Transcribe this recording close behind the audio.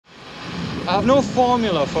I have no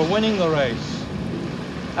formula for winning the race.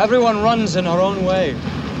 Everyone runs in her own way,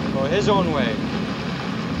 or his own way.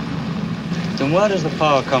 Then where does the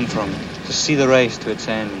power come from to see the race to its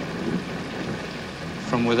end?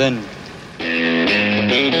 From within.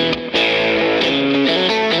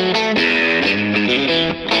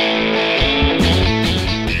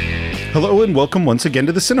 Hello and welcome once again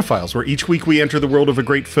to the Cine-Files, where each week we enter the world of a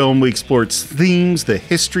great film. We explore its themes, the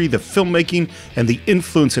history, the filmmaking, and the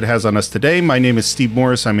influence it has on us today. My name is Steve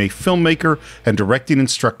Morris. I'm a filmmaker and directing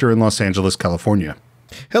instructor in Los Angeles, California.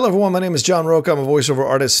 Hello, everyone. My name is John Roca. I'm a voiceover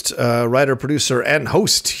artist, writer, producer, and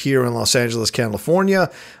host here in Los Angeles,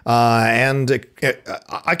 California. And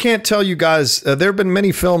I can't tell you guys, there have been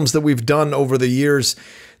many films that we've done over the years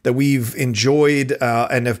that we've enjoyed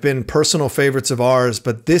and have been personal favorites of ours,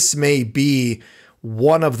 but this may be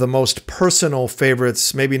one of the most personal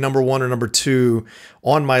favorites, maybe number one or number two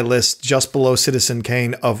on my list, just below Citizen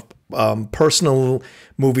Kane, of personal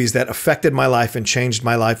movies that affected my life and changed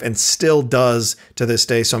my life and still does to this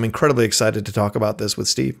day. So I'm incredibly excited to talk about this with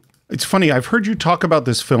Steve. It's funny, I've heard you talk about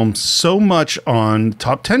this film so much on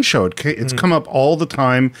Top 10 Show. It's come up all the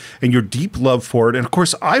time, and your deep love for it. And of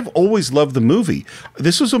course, I've always loved the movie.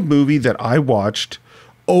 This was a movie that I watched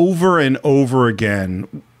over and over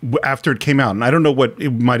again after it came out. And I don't know what,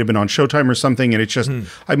 it might have been on Showtime or something, and it's just,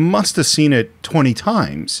 I must have seen it 20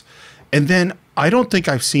 times. And then I don't think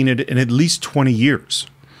I've seen it in at least 20 years.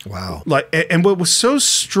 Wow. And what was so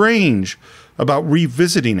strange about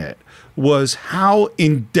revisiting it was how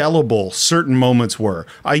indelible certain moments were.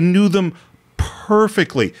 I knew them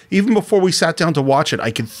perfectly. Even before we sat down to watch it,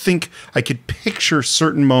 I could picture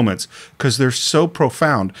certain moments because they're so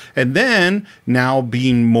profound. And then, now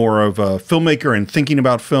being more of a filmmaker and thinking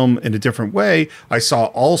about film in a different way, I saw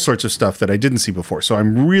all sorts of stuff that I didn't see before. So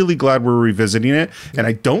I'm really glad we're revisiting it. And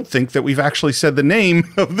I don't think that we've actually said the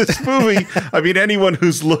name of this movie. I mean, anyone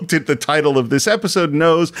who's looked at the title of this episode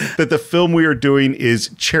knows that the film we are doing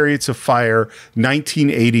is Chariots of Fire,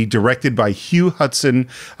 1980, directed by Hugh Hudson,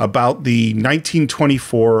 about the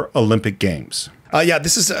 1924 Olympic Games. Yeah,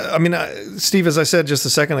 this is. I mean, Steve, as I said just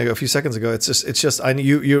a few seconds ago, it's just.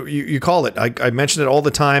 You call it. I mention it all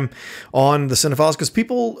the time on the Cine-Files because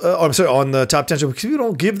people. I'm sorry, on the Top 10 Show, because people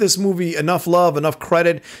don't give this movie enough love, enough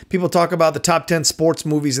credit. People talk about the top 10 sports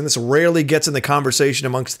movies, and this rarely gets in the conversation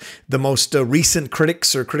amongst the most recent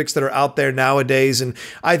critics or critics that are out there nowadays. And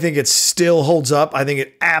I think it still holds up. I think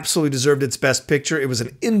it absolutely deserved its Best Picture. It was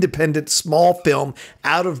an independent, small film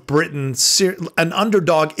out of Britain, an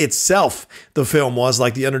underdog itself. The film was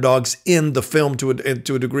like the underdogs in the film to a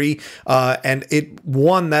degree, and it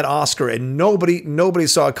won that Oscar, and nobody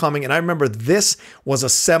saw it coming. And I remember this was a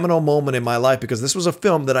seminal moment in my life because this was a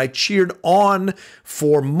film that I cheered on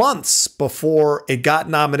for months before it got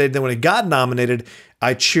nominated. Then when it got nominated,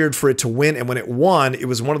 I cheered for it to win, and when it won, it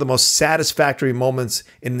was one of the most satisfactory moments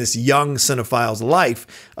in this young cinephile's life.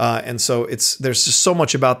 And so there's just so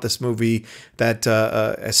much about this movie that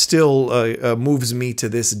still moves me to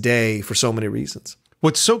this day for so many reasons.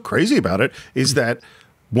 What's so crazy about it is that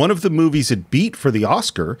one of the movies it beat for the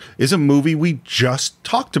Oscar is a movie we just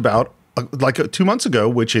talked about like 2 months ago,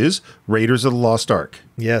 which is Raiders of the Lost Ark.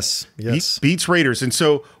 Yes. Beats Raiders. And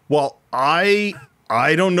so while I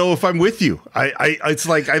don't know if I'm with you. It's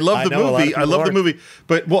like I love the movie. I love the movie.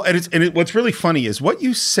 But what's really funny is what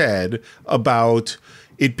you said about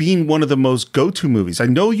it being one of the most go-to movies. I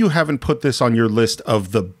know you haven't put this on your list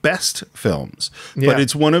of the best films, but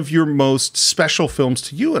it's one of your most special films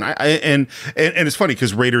to you. And it's funny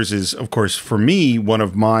because Raiders is, of course, for me, one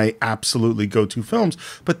of my absolutely go-to films.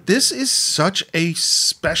 But this is such a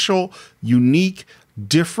special, unique,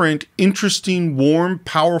 different, interesting, warm,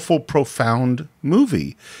 powerful, profound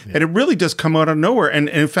movie. Yeah. And it really does come out of nowhere. And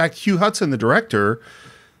in fact, Hugh Hudson, the director,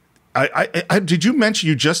 did you mention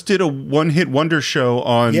you just did a one-hit wonder show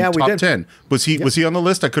on Top 10? Was he on the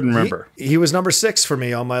list? I couldn't remember. He was number 6 for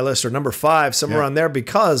me on my list, or number 5, somewhere on there,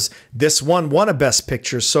 because this one won a Best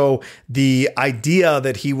Picture. So the idea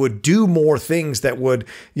that he would do more things that would,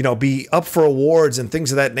 be up for awards and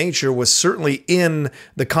things of that nature was certainly in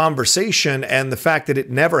the conversation, and the fact that it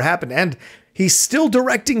never happened. And he's still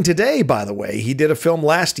directing today, by the way. He did a film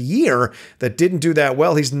last year that didn't do that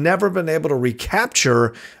well. He's never been able to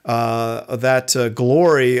recapture that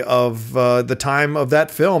glory of the time of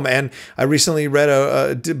that film. And I recently read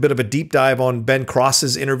a bit of a deep dive on Ben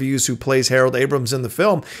Cross's interviews, who plays Harold Abrams in the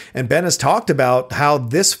film. And Ben has talked about how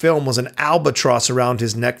this film was an albatross around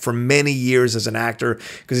his neck for many years as an actor.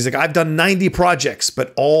 Because he's like, I've done 90 projects,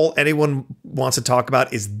 but all anyone wants to talk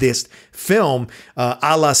about is this film,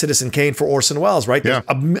 a la Citizen Kane for Orson Welles, right? Yeah.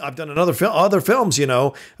 I've done other films, you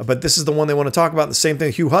know, but this is the one they want to talk about. The same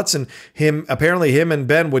thing, Hugh Hudson, him and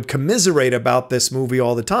Ben would commiserate about this movie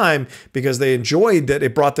all the time because they enjoyed that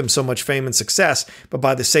it brought them so much fame and success. But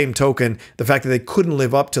by the same token, the fact that they couldn't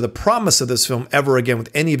live up to the promise of this film ever again with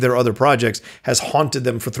any of their other projects has haunted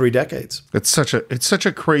them for 3 decades. It's such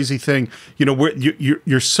a crazy thing. You know,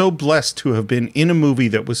 you're so blessed to have been in a movie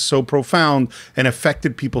that was so profound and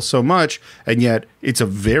affected people so much, and yet it's a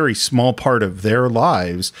very small part of their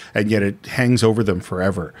lives, and yet it hangs over them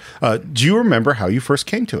forever. Do you remember how you first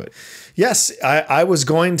came to it? Yes, I was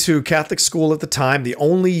going to Catholic school at the time, the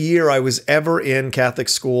only year I was ever in Catholic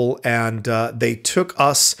school, and they took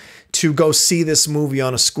us to go see this movie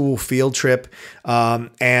on a school field trip.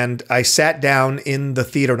 And I sat down in the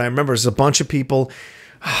theater, and I remember there's a bunch of people.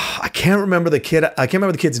 I can't remember the kid. I can't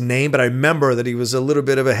remember the kid's name, but I remember that he was a little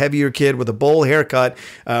bit of a heavier kid with a bowl haircut.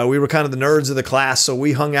 We were kind of the nerds of the class, so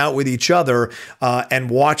we hung out with each other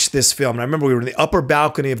and watched this film. And I remember we were in the upper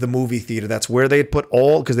balcony of the movie theater. That's where they had put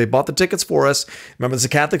because they bought the tickets for us. Remember, it's a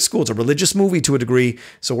Catholic school. It's a religious movie to a degree.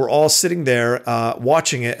 So we're all sitting there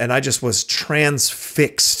watching it, and I just was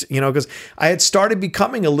transfixed, you know, because I had started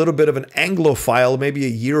becoming a little bit of an Anglophile maybe a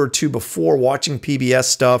year or two before, watching PBS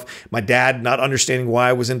stuff. My dad not understanding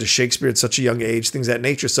why I was into Shakespeare at such a young age, things of that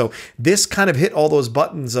nature. So this kind of hit all those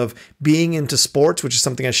buttons of being into sports, which is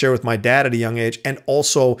something I share with my dad at a young age, and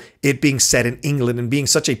also it being set in England and being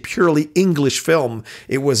such a purely English film.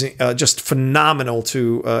 It was just phenomenal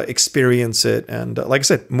to experience it. And like I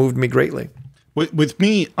said, moved me greatly. With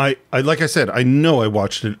me, I like I said, I know I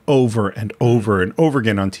watched it over and over and over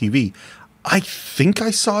again on TV. I think I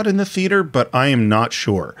saw it in the theater, but I am not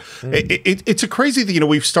sure. It's a crazy thing. You know,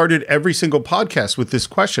 we've started every single podcast with this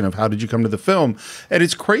question of how did you come to the film? And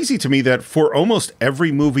it's crazy to me that for almost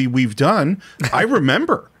every movie we've done, I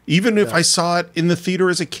remember. Even if I saw it in the theater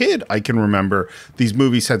as a kid, I can remember these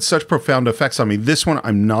movies had such profound effects on me. This one,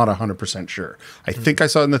 I'm not 100% sure. I think I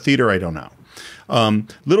saw it in the theater. I don't know.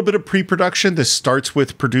 Little bit of pre-production. This starts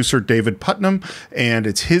with producer David Putnam, and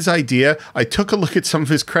it's his idea. I took a look at some of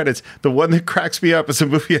his credits. The one that cracks me up is a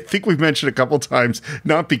movie I think we've mentioned a couple times,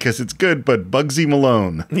 not because it's good, but Bugsy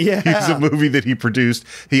Malone. Yeah. It's a movie that he produced.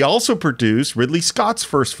 He also produced Ridley Scott's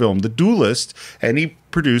first film, The Duelist, and he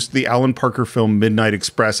produced the Alan Parker film Midnight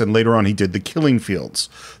Express, and later on he did The Killing Fields.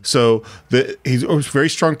 So he's a very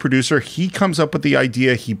strong producer. He comes up with the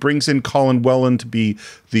idea. He brings in Colin Welland to be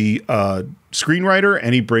the screenwriter,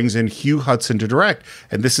 and he brings in Hugh Hudson to direct.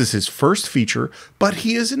 And this is his first feature, but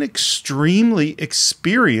he is an extremely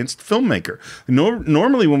experienced filmmaker.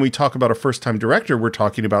 Normally when we talk about a first-time director, we're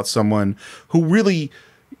talking about someone who really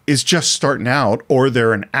is just starting out, or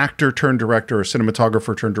they're an actor turned director, or a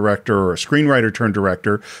cinematographer turned director, or a screenwriter turned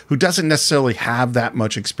director who doesn't necessarily have that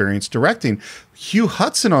much experience directing. Hugh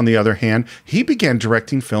Hudson, on the other hand, he began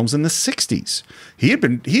directing films in the 60s. He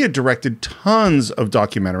had directed tons of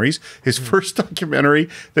documentaries. His first documentary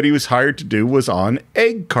that he was hired to do was on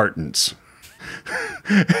egg cartons.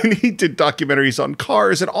 And he did documentaries on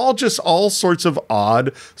cars and all sorts of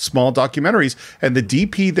odd small documentaries. And the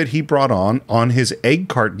DP that he brought on his egg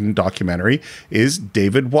carton documentary is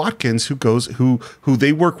David Watkins, who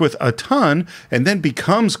they work with a ton, and then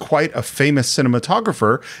becomes quite a famous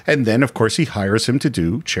cinematographer. And then, of course, he hires him to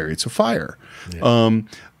do Chariots of Fire. Yeah.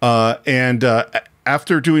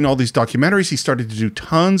 After doing all these documentaries, he started to do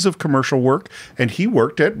tons of commercial work, and he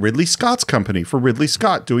worked at Ridley Scott's company for Ridley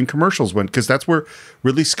Scott doing commercials because that's where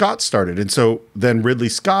Ridley Scott started. And so then Ridley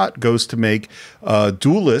Scott goes to make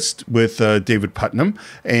Duelist with David Putnam,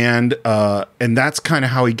 and that's kind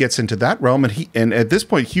of how he gets into that realm. And at this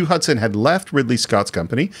point, Hugh Hudson had left Ridley Scott's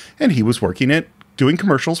company, and he was working at doing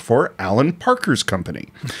commercials for Alan Parker's company.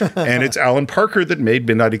 And it's Alan Parker that made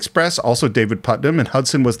Midnight Express, also David Putnam, and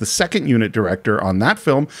Hudson was the second unit director on that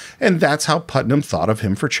film, and that's how Putnam thought of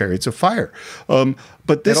him for Chariots of Fire.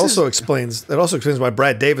 But this also explains why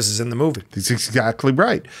Brad Davis is in the movie. That's exactly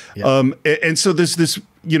right. Yeah. And so there's this,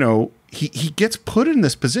 you know, he gets put in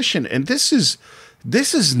this position, and this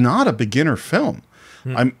is not a beginner film.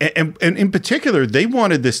 And in particular, they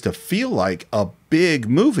wanted this to feel like a big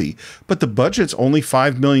movie, but the budget's only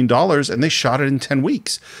 $5 million, and they shot it in 10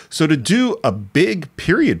 weeks. So to do a big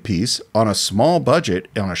period piece on a small budget,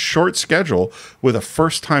 on a short schedule, with a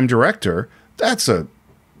first-time director, that's a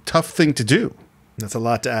tough thing to do. That's a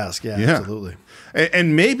lot to ask. Yeah. Absolutely.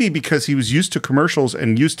 And maybe because he was used to commercials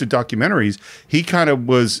and used to documentaries, he kind of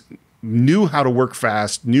knew how to work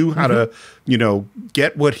fast, knew how to, you know,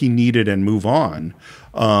 get what he needed and move on.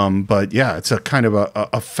 But yeah, it's a kind of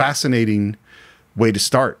a fascinating way to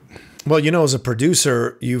start. Well, you know, as a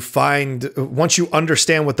producer, you find once you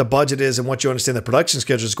understand what the budget is and once you understand the production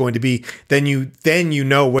schedule is going to be, then you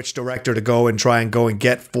know which director to go and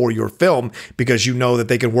get for your film, because you know that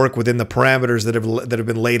they can work within the parameters that have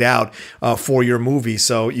been laid out for your movie.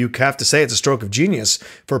 So you have to say it's a stroke of genius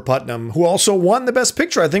for Putnam, who also won the Best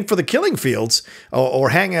Picture, I think, for The Killing Fields, or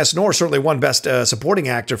Hang Ass Nor certainly won Best Supporting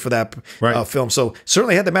Actor for that film. So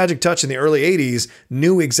certainly had the magic touch in the early 80s,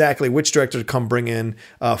 knew exactly which director to come bring in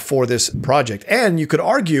for this project. And you could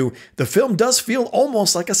argue the film does feel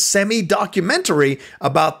almost like a semi-documentary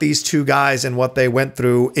about these two guys and what they went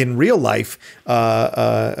through in real life,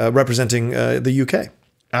 representing the UK.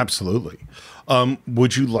 Absolutely.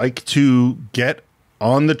 Would you like to get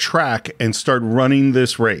on the track and start running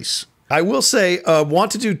this race? I will say,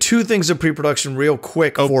 want to do two things of pre-production real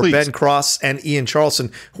quick for please. Ben Cross and Ian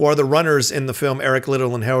Charleson, who are the runners in the film, Eric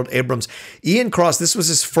Liddell and Harold Abrams. Ian Cross, this was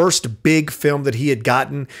his first big film that he had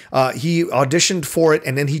gotten. He auditioned for it,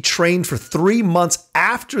 and then he trained for 3 months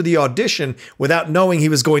after the audition without knowing he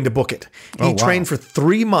was going to book it. He trained for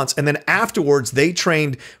 3 months, and then afterwards they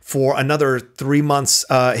trained for another 3 months,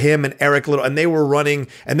 him and Eric Liddell, and they were running,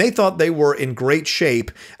 and they thought they were in great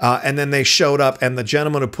shape, and then they showed up, and the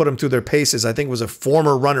gentleman who put them through their paces, I think, was a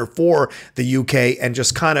former runner for the UK, and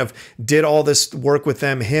just kind of did all this work with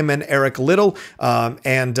them, him and Eric Liddell.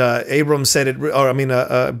 And Abrams said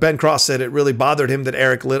Ben Cross said it really bothered him that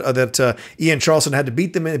Ian Charleson had to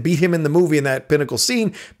beat him in the movie in that pinnacle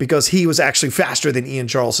scene, because he was actually faster than Ian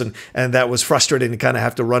Charleson, and that was frustrating to kind of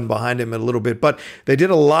have to run behind him a little bit. But they did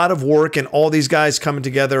a lot of work, and all these guys coming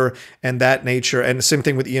together and that nature. And the same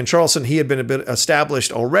thing with Ian Charleson. He had been a bit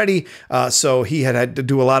established already, so he had to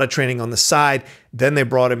do a lot of training on the side. Then they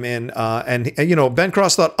brought him in, and you know, Ben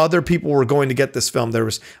Cross thought other people were going to get this film. There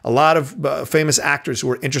was a lot of famous actors who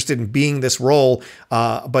were interested in being this role,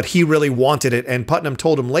 but he really wanted it. And Putnam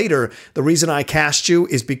told him later, the reason I cast you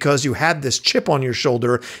is because you had this chip on your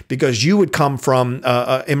shoulder, because you would come from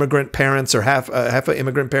immigrant parents, or half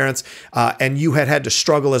immigrant parents, and you had to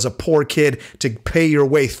struggle as a poor kid to pay your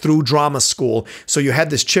way through drama school. So you had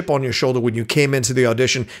this chip on your shoulder when you came into the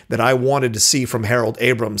audition that I wanted to see from Harold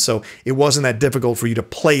Abrams. So it wasn't that difficult for you to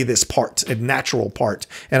play this part, a natural part.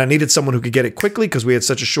 And I needed someone who could get it quickly, because we had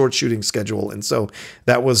such a short shooting schedule. And so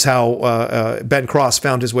that was how Ben Cross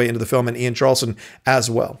found his way into the film, and Ian Charleson as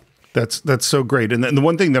well. That's so great. And the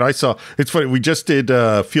one thing that I saw, it's funny, we just did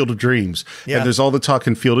Field of Dreams. Yeah. And there's all the talk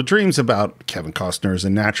in Field of Dreams about Kevin Costner as a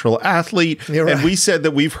natural athlete. You're right. And we said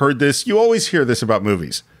that we've heard this. You always hear this about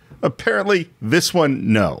movies. Apparently, this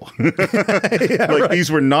one, no.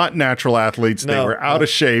 These were not natural athletes. They were out of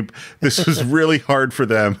shape. This was really hard for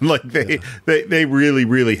them. Like they really,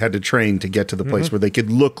 really had to train to get to the place where they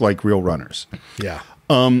could look like real runners. Yeah.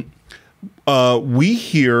 We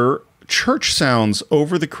hear church sounds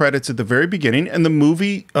over the credits at the very beginning, and the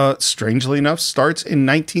movie, strangely enough, starts in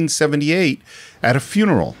 1978 at a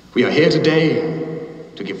funeral. We are here today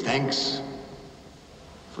to give thanks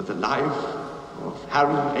for the life of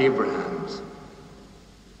Harold Abrahams,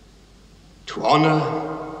 to honor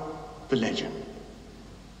the legend.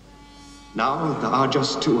 Now there are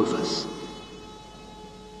just two of us,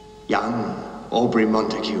 young Aubrey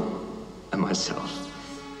Montague and myself.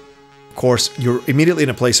 Of course, you're immediately in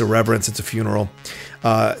a place of reverence. It's a funeral.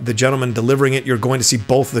 The gentleman delivering it, you're going to see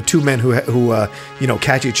both the two men who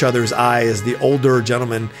catch each other's eye as the older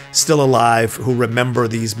gentleman still alive who remember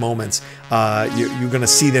these moments. You're going to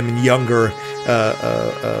see them in younger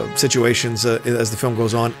situations as the film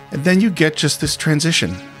goes on. And then you get just this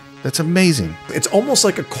transition. That's amazing. It's almost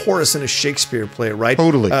like a chorus in a Shakespeare play, right?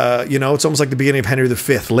 Totally. It's almost like the beginning of Henry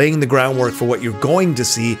V, laying the groundwork for what you're going to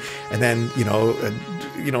see, and then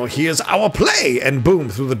here's our play, and boom,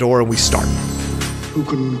 through the door, and we start. Who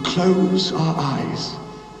can close our eyes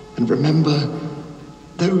and remember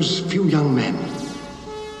those few young men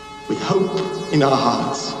with hope in our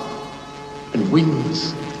hearts and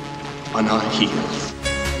wings on our heels.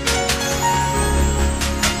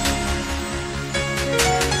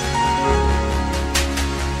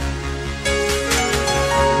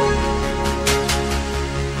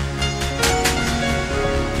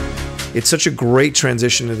 It's such a great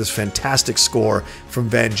transition to this fantastic score from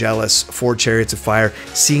Vangelis for Chariots of Fire,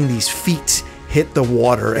 seeing these feet hit the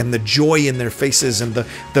water and the joy in their faces, and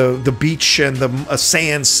the beach and the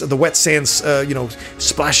sands, the wet sands,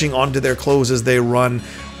 splashing onto their clothes as they run.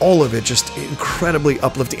 all of it just incredibly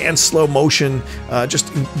uplifting, and slow motion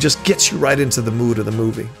just gets you right into the mood of the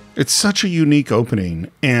movie. It's such a unique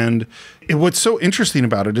opening, and what's so interesting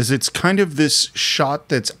about it is it's kind of this shot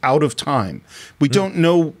that's out of time. We don't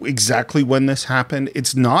know exactly when this happened.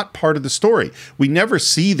 It's not part of the story. We never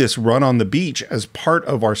see this run on the beach as part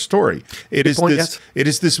of our story. It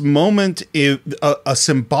is this moment, a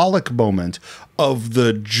symbolic moment of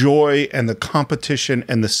the joy and the competition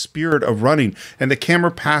and the spirit of running. And the camera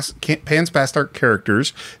pans past our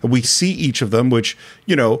characters, and we see each of them, which,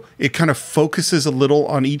 you know, it kind of focuses a little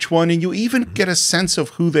on each one, and you even get a sense of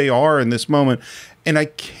who they are in this moment. And I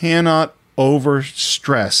cannot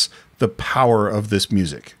overstress the power of this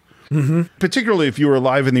music. Particularly if you were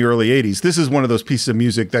alive in the early 80s. This is one of those pieces of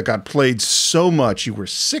music that got played so much you were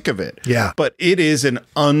sick of it. Yeah. But it is an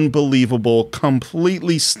unbelievable,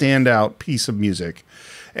 completely standout piece of music.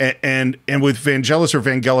 And with Vangelis or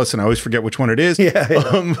Vangelis, and I always forget which one it is.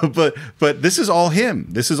 But this is all him.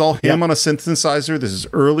 This is all him on a synthesizer. This is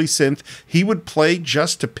early synth. He would play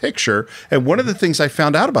just to picture. And one of the things I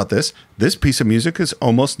found out about this piece of music is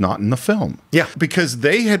almost not in the film. Yeah. Because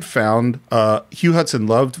they had found, Hugh Hudson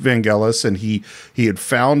loved Vangelis, and he had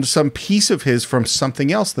found some piece of his from something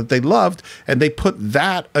else that they loved, and they put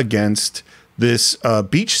that against this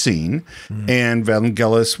beach scene, and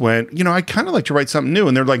Vangelis went, you know, I kind of like to write something new.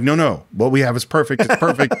 And they're like, no, what we have is perfect. It's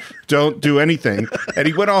perfect. Don't do anything. And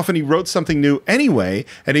he went off and he wrote something new anyway.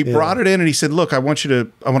 And he brought it in and he said, look, I want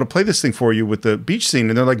to play this thing for you with the beach scene.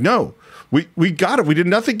 And they're like, no. We got it. We did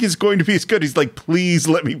nothing is going to be as good. He's like, please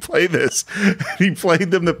let me play this. He played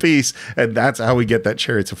them the piece, and that's how we get that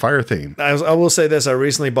Chariots of Fire theme. I will say this. I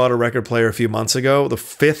recently bought a record player a few months ago. The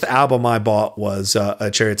 5th album I bought was a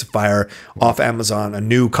Chariots of Fire off Amazon, a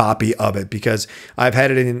new copy of it, because I've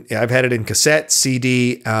had it in cassette,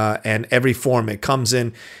 CD, and every form it comes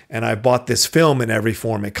in. And I bought this film in every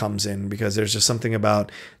form it comes in, because there's just something about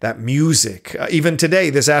that music. Even today,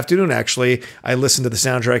 this afternoon, actually, I listened to the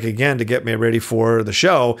soundtrack again to get me ready for the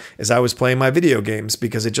show as I was playing my video games,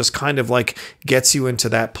 because it just kind of like gets you into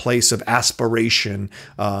that place of aspiration.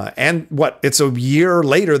 And it's a year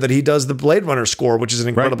later that he does the Blade Runner score, which is an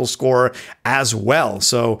incredible score as well.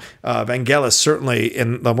 So Vangelis certainly,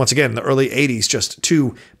 once again, in the early 80s, just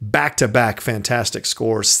 2 back-to-back fantastic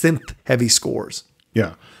scores, synth-heavy scores.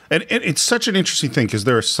 Yeah. And it's such an interesting thing, because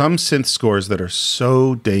there are some synth scores that are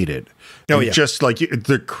so dated. Just like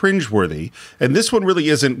they're cringeworthy. And this one really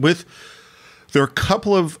isn't. There are a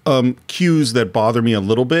couple of cues that bother me a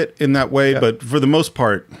little bit in that way, but for the most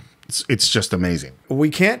part, it's just amazing. We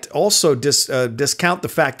can't also discount the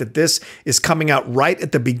fact that this is coming out right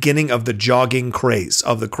at the beginning of the jogging craze,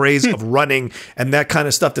 of running and that kind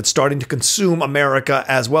of stuff that's starting to consume America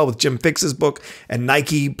as well, with Jim Fixx's book and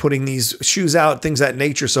Nike putting these shoes out, things of that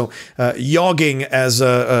nature. So jogging, as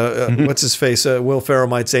what's his face, Will Ferrell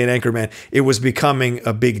might say in Anchorman, it was becoming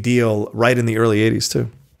a big deal right in the early 80s too.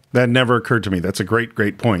 That never occurred to me. That's a great,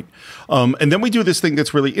 great point. And then we do this thing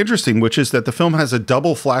that's really interesting, which is that the film has a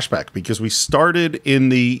double flashback, because we started in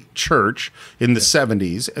the church in the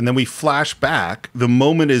 70s, and then we flash back. The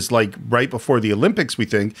moment is like right before the Olympics, we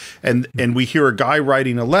think, and we hear a guy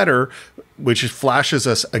writing a letter, which flashes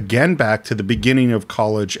us again back to the beginning of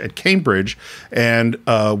college at Cambridge, and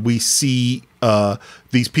we see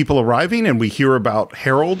these people arriving, and we hear about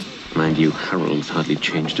Harold. Mind you, Harold's hardly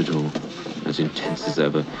changed at all. As intense as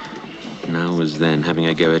ever, now as then, having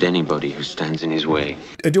a go at anybody who stands in his way.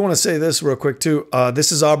 I do want to say this real quick too.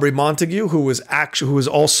 This is Aubrey Montague, who is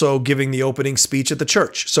also giving the opening speech at the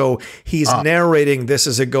church. So he's narrating this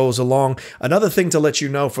as it goes along. Another thing to let you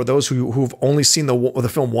know, for those who've only seen the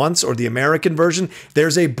film once, or the American version,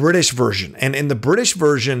 there's a British version. And in the British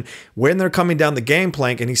version, when they're coming down the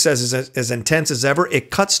gangplank, and he says as intense as ever,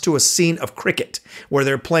 it cuts to a scene of cricket where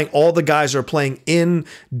they're playing. All the guys are playing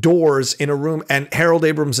indoors in a room, and Harold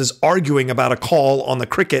Abrams is arguing about a call on the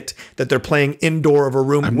cricket that they're playing indoor of a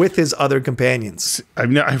room with his other companions.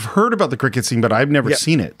 I've heard about the cricket scene, but I've never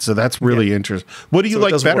seen it. So that's really interesting. What do you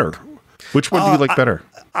like better? Which one do you like better?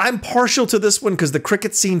 I'm partial to this one because the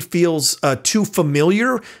cricket scene feels too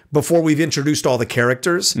familiar before we've introduced all the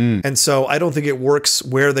characters. And so I don't think it works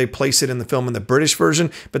where they place it in the film in the British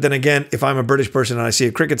version. But then again, if I'm a British person and I see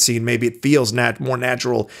a cricket scene, maybe it feels more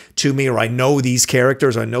natural to me, or I know these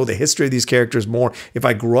characters, I know the history of these characters more. If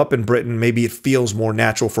I grew up in Britain, maybe it feels more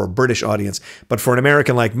natural for a British audience. But for an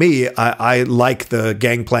American like me, I like the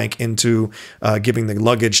gangplank into giving the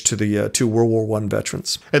luggage to the 2 World War I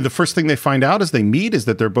veterans. And the first thing they find out as they meet is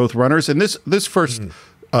that they're both runners. And this first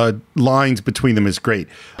lines between them is great.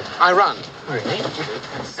 I run. Really?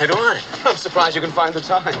 So do I. I'm surprised you can find the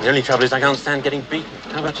time. The only trouble is I can't stand getting beaten.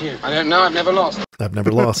 How about you? I don't know. I've never lost. I've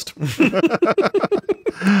never lost.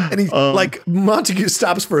 And he like Montague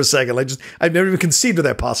stops for a second. Like I've never even conceived of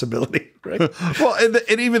that possibility. Right? Well,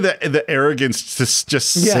 and even the arrogance to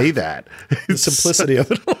just say that, the simplicity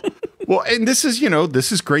of it. Well, and this is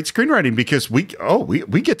great screenwriting because we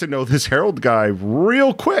get to know this Harold guy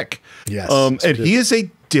real quick. Yes, and he is a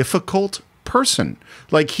difficult person.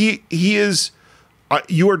 Like he is.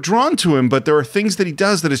 You are drawn to him, but there are things that he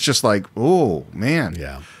does that is just like, oh man,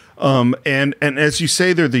 yeah. And as you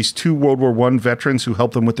say, there are these 2 World War I veterans who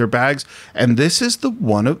help them with their bags, and this is the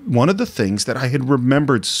one of the things that I had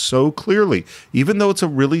remembered so clearly, even though it's a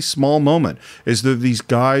really small moment. Is that these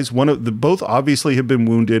guys? Both obviously have been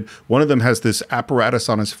wounded. One of them has this apparatus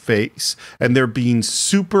on his face, and they're being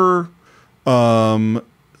super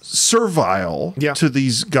servile to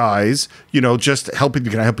these guys, just helping.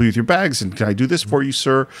 Can I help you with your bags? And can I do this for you,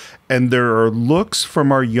 sir? And there are looks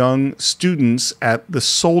from our young students at the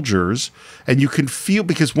soldiers, and you can feel,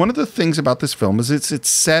 because one of the things about this film is it's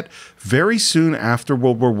set very soon after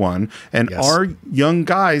World War I, and our young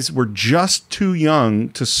guys were just too young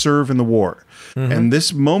to serve in the war. And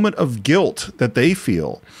this moment of guilt that they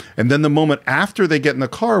feel, and then the moment after they get in the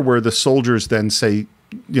car where the soldiers then say,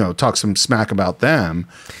 talk some smack about them.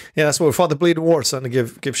 Yeah, that's what we fought the bleeding war, son, to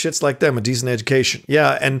give shits like them a decent education.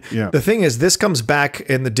 Yeah, and the thing is, this comes back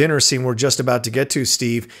in the dinner scene we're just about to get to,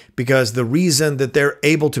 Steve, because the reason that they're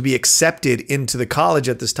able to be accepted into the college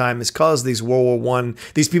at this time is because these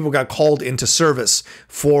these people got called into service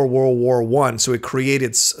for World War I, so it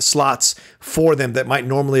created slots for them that might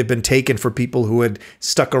normally have been taken for people who had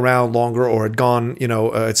stuck around longer or had gone,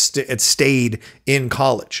 had stayed in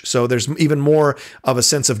college. So there's even more of a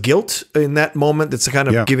sense of guilt in that moment that's kind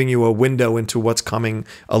of giving you a window into what's coming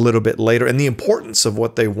a little bit later and the importance of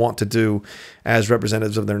what they want to do as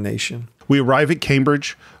representatives of their nation. We arrive at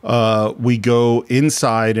Cambridge. We go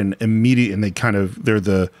inside and they're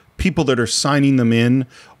the people that are signing them in,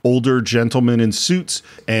 older gentlemen in suits.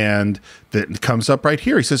 And that comes up right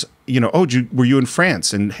here. He says, were you in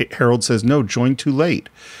France? And Harold says, no, joined too late.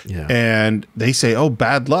 Yeah. And they say, oh,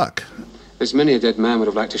 bad luck. There's many a dead man would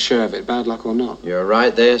have liked a share of it, bad luck or not. You're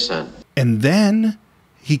right there, son. And then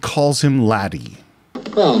he calls him Laddie.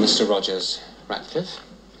 Well, Mr. Rogers, Ratcliffe,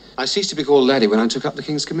 I ceased to be called Laddie when I took up the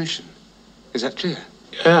King's Commission. Is that clear?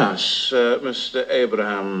 Yes, Mr.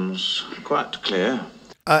 Abrahams, quite clear.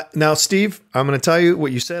 Now, Steve, I'm going to tell you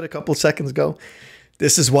what you said a couple of seconds ago.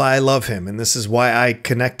 This is why I love him, and this is why I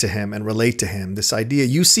connect to him and relate to him. This idea,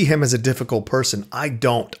 you see him as a difficult person. I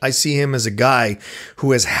don't. I see him as a guy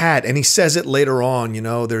who has had, and he says it later on,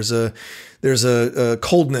 there's a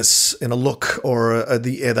coldness in a look or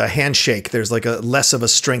the handshake. There's like a less of a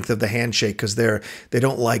strength of the handshake because they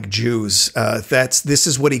don't like Jews. This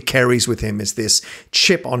is what he carries with him, is this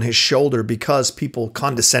chip on his shoulder because people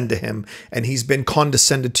condescend to him, and he's been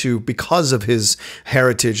condescended to because of his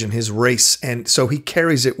heritage and his race, and so he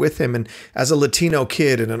carries it with him. And as a Latino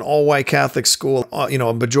kid in an all-white Catholic school,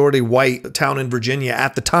 a majority white town in Virginia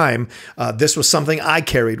at the time, this was something I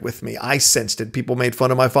carried with me. I sensed it. People made fun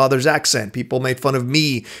of my father's accent. People made fun of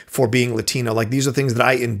me for being Latino. Like, these are things that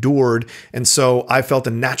I endured. And so I felt a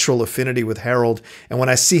natural affinity with Harold. And when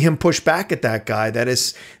I see him push back at that guy, that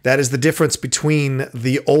is the difference between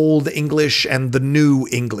the old English and the new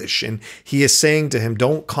English. And he is saying to him,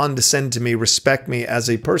 don't condescend to me, respect me as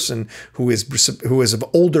a person who is of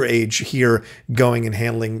older age here, going and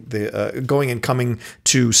handling going and coming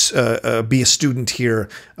to be a student here,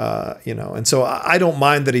 And so I don't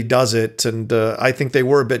mind that he does it. And I think they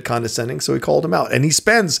were a bit condescending. So he called him out, and he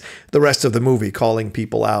spends the rest of the movie calling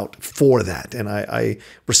people out for that. And I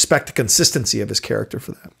respect the consistency of his character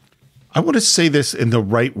for that. I want to say this in the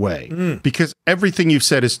right way because everything you've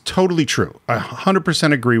said is totally true. I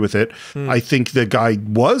 100% agree with it. I think the guy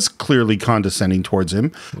was clearly condescending towards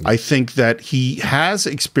him. I think that he has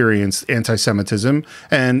experienced anti-Semitism,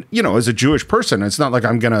 and, as a Jewish person, it's not like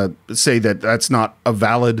I'm going to say that that's not a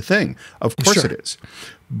valid thing. Of course it is.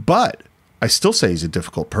 But I still say he's a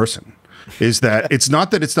difficult person. Is that it's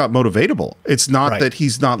not that it's not motivatable. It's not that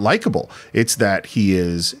he's not likable. It's that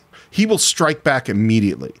he will strike back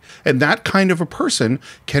immediately. And that kind of a person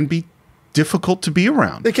can be difficult to be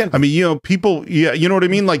around. They can. I mean, people, you know what I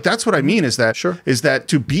mean? Like, that's what I mean is that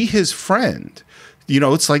to be his friend,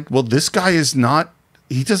 it's like, well, this guy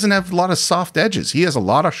he doesn't have a lot of soft edges. He has a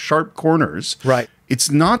lot of sharp corners. Right.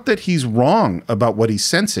 It's not that he's wrong about what he's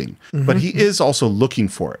sensing, but he is also looking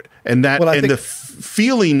for it. And the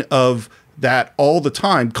feeling of that all the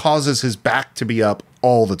time causes his back to be up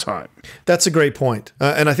all the time. That's a great point.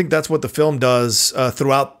 And I think that's what the film does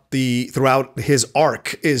throughout his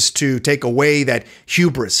arc, is to take away that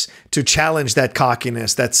hubris, to challenge that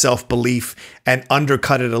cockiness, that self-belief, and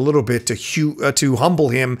undercut it a little bit to humble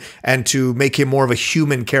him and to make him more of a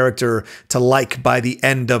human character to like by the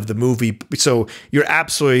end of the movie. So you're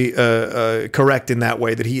absolutely correct in that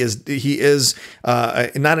way, that he is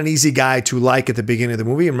not an easy guy to like at the beginning of the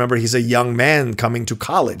movie. Remember, he's a young man coming to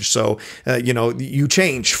college, so you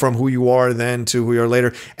change from who you are then to who you are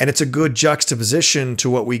later, and it's a good juxtaposition to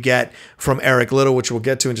what we get from Eric Liddell, which we'll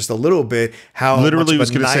get to in just a little bit. How literally was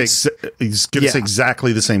going to say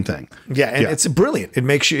exactly the same thing. Yeah, and it's brilliant. It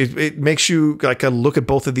makes you like look at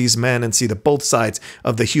both of these men and see both sides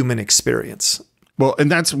of the human experience. Well,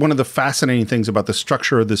 and that's one of the fascinating things about the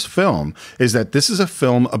structure of this film, is that this is a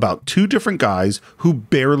film about two different guys who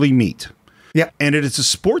barely meet. Yeah. And it is a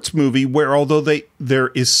sports movie where, although there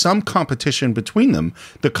is some competition between them,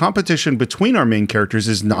 the competition between our main characters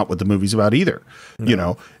is not what the movie's about either.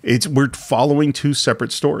 No. We're following two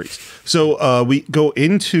separate stories. So we go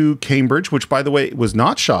into Cambridge, which, by the way, was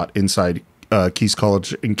not shot inside Key's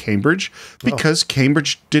College in Cambridge, because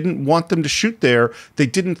Cambridge didn't want them to shoot there. They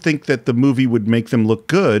didn't think that the movie would make them look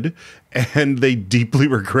good, and they deeply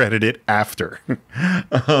regretted it after.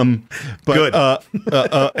 Good.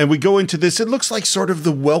 And we go into this. It looks like sort of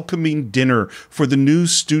the welcoming dinner for the new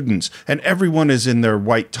students, and everyone is in their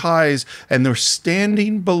white ties, and they're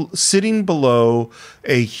sitting below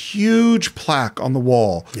a huge plaque on the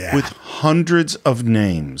wall with hundreds of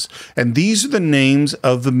names. And these are the names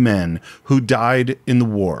of the men who died in the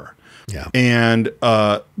war. Yeah. And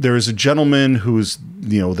there is a gentleman who's,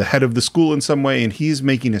 the head of the school in some way, and he's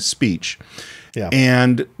making a speech. Yeah.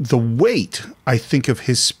 And the weight, I think, of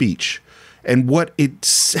his speech and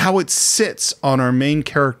how it sits on our main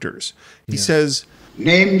characters. He says,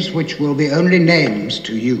 names which will be only names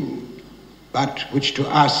to you, but which to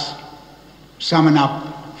us summon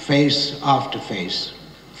up face after face,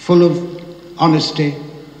 full of honesty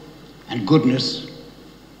and goodness,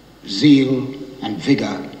 zeal and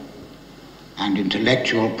vigor, and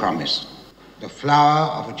intellectual promise. The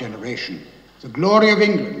flower of a generation, the glory of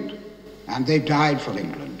England, and they died for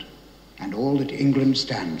England and all that England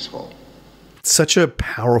stands for. Such a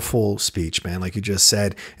powerful speech, man, like you just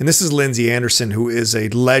said. And this is Lindsay Anderson, who is a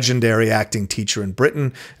legendary acting teacher in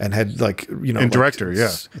Britain and had and director,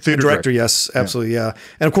 theater director, yes, absolutely, yeah.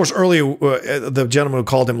 And of course, earlier, the gentleman who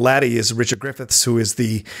called him Laddie is Richard Griffiths, who is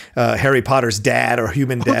the Harry Potter's dad or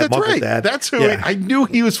human dad, Muggle dad. That's who I knew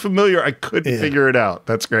he was familiar. I couldn't figure it out.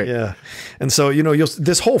 That's great. Yeah. And so,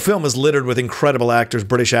 this whole film is littered with incredible actors,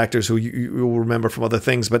 British actors who you'll remember from other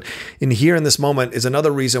things. But in this moment is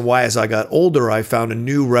another reason why, as I got older, I found a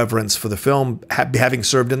new reverence for the film, having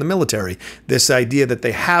served in the military. This idea that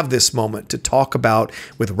they have this moment to talk about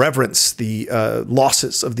with reverence the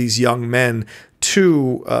losses of these young men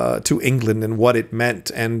to England and what it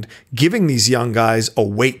meant, and giving these young guys a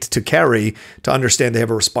weight to carry, to understand they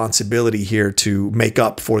have a responsibility here to make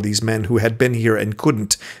up for these men who had been here and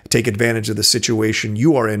couldn't take advantage of the situation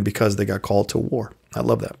you are in because they got called to war. I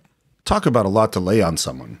love that. Talk about a lot to lay on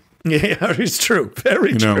someone. Yeah, it's true.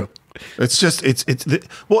 Very true. It's just,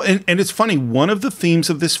 and it's funny. One of the themes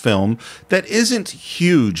of this film that isn't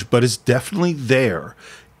huge, but is definitely there,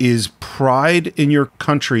 is pride in your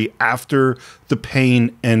country after the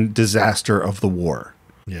pain and disaster of the war.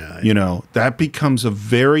 Yeah. That becomes a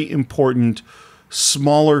very important,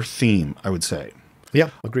 smaller theme, I would say.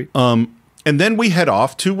 Yeah, agree. And then we head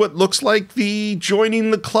off to what looks like the joining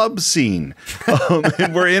the club scene.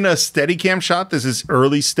 And we're in a Steadicam shot. This is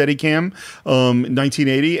early Steadicam,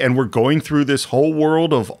 1980. And we're going through this whole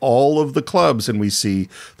world of all of the clubs. And we see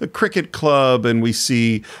the cricket club, and we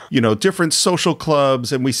see, different social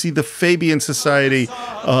clubs, and we see the Fabian Society.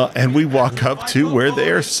 And we walk up to where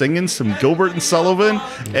they're singing some Gilbert and Sullivan,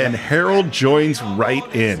 and Harold joins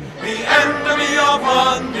right in. The enemy of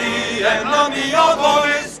one, the enemy of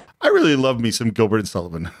always. I really love me some Gilbert and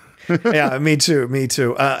Sullivan. Yeah, me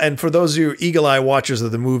too. And for those of you eagle-eye watchers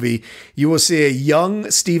of the movie, you will see a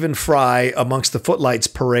young Stephen Fry amongst the Footlights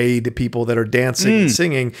parade people that are dancing and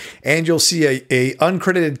singing, and you'll see a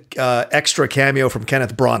uncredited extra cameo from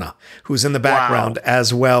Kenneth Branagh, who's in the background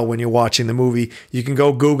as well when you're watching the movie. You can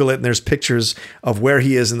go Google it, and there's pictures of where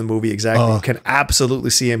he is in the movie exactly. You can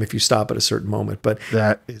absolutely see him if you stop at a certain moment. But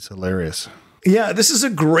that is hilarious. Yeah, this is a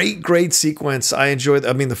great sequence. I enjoyed.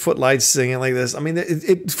 I mean, the footlights singing like this. I mean,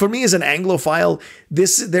 it for me as an Anglophile,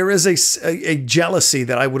 there is a jealousy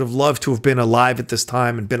that I would have loved to have been alive at this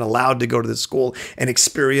time and been allowed to go to this school and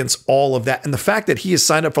experience all of that. And the fact that he has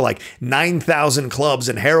signed up for like 9,000 clubs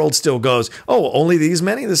and Harold still goes, oh, only these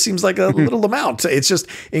many? This seems like a little amount. It's just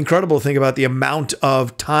incredible to think about the amount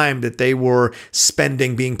of time that they were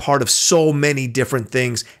spending being part of so many different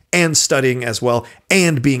things and studying as well,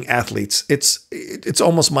 and being athletes. It's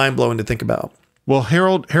almost mind-blowing to think about. Well,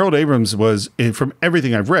 Harold Abrams was, from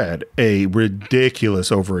everything I've read, a ridiculous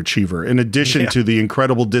overachiever. In addition to the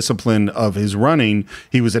incredible discipline of his running,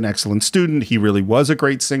 he was an excellent student. He really was a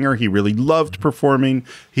great singer. He really loved performing.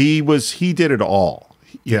 He did it all.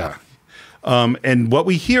 Yeah. And what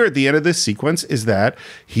we hear at the end of this sequence is that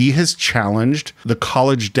he has challenged the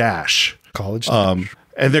college dash.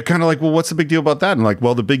 And they're kind of like, well, what's the big deal about that? And like,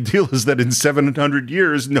 well, the big deal is that in 700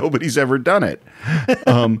 years, nobody's ever done it,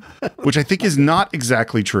 which I think is not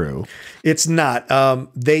exactly true. It's not.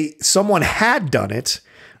 Someone had done it,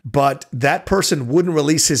 but that person wouldn't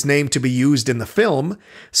release his name to be used in the film,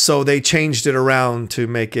 so they changed it around to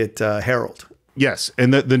make it Harold. Yes,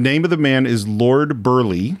 and the name of the man is Lord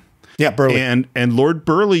Burleigh. Yeah, Burleigh. And Lord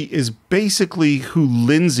Burleigh is basically who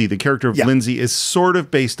Lindsay, the character of Lindsay, is sort of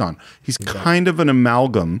based on. He's kind of an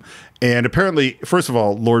amalgam. And apparently, first of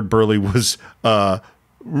all, Lord Burleigh was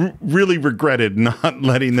really regretted not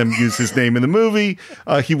letting them use his name in the movie.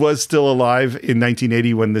 He was still alive in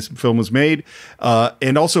 1980 when this film was made.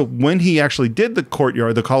 And also, when he actually did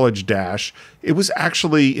the college dash, it was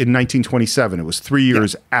actually in 1927. It was 3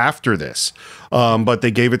 years after this. But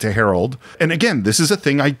they gave it to Harold. And again, this is a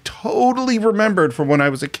thing I totally remembered from when I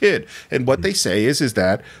was a kid. And what they say is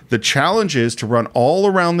that the challenge is to run all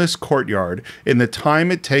around this courtyard in the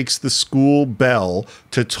time it takes the school bell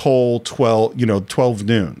to toll 12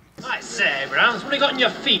 noon. I say, Abrams, what have you got on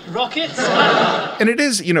your feet, rockets? And it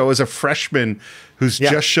is, as a freshman who's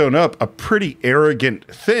just shown up, a pretty arrogant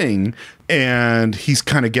thing. And he's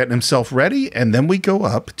kind of getting himself ready. And then we go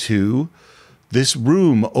up to this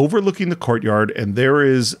room overlooking the courtyard, and there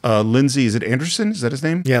is Lindsay. Is it Anderson? Is that his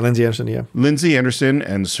name? Yeah, Lindsay Anderson, yeah. Lindsay Anderson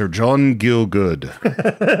and Sir John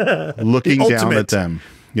Gielgud looking down at them.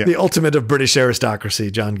 Yeah. The ultimate of British aristocracy,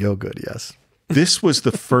 John Gielgud, yes. This was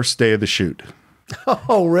the first day of the shoot.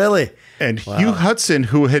 Oh, really? And Hugh Hudson,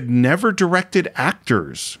 who had never directed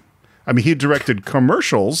actors, I mean, he had directed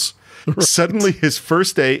commercials. Right. Suddenly, his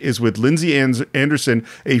first day is with Lindsay Anderson,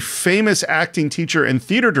 a famous acting teacher and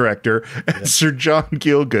theater director, and Sir John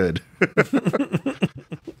Gielgud.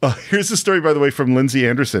 Here's the story, by the way, from Lindsay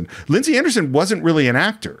Anderson. Lindsay Anderson wasn't really an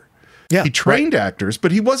actor. Yeah, he trained actors,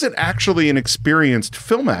 but he wasn't actually an experienced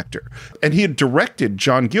film actor. And he had directed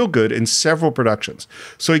John Gielgud in several productions.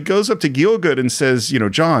 So he goes up to Gielgud and says,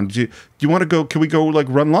 John, do you want to go? Can we go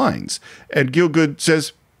run lines? And Gielgud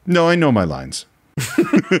says, no, I know my lines.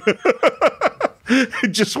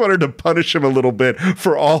 Just wanted to punish him a little bit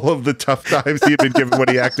for all of the tough times he had been given when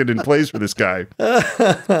he acted in plays for this guy.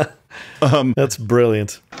 That's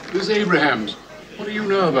brilliant. This Abrahams, what do you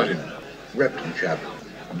know about him? Repton chap,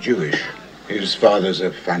 Jewish. His father's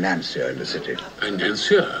a financier in the city.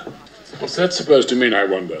 Financier? What's that supposed to mean, I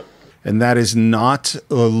wonder? And that is not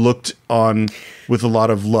looked on with a lot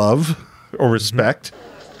of love or respect.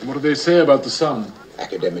 What do they say about the son?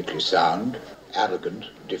 Academically sound, arrogant,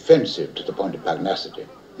 defensive to the point of pugnacity.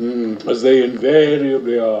 As they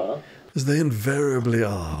invariably are. As they invariably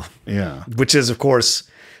are. Yeah. Which is, of course,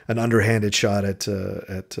 an underhanded shot at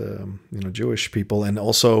Jewish people. And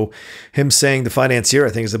also him saying the financier, I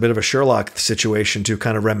think, is a bit of a Sherlock situation too,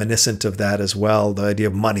 kind of reminiscent of that as well. The idea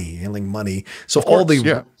of money, handling money. So all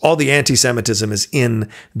the anti-Semitism is in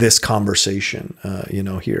this conversation,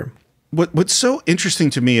 here. What's so interesting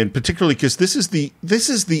to me, and particularly because this is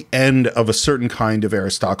the end of a certain kind of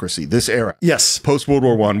aristocracy, this era. Yes. Post World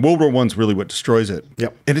War I. World War I is really what destroys it.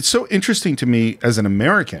 Yep. And it's so interesting to me as an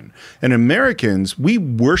American. And Americans, we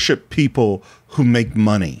worship people who make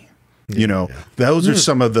money. Those are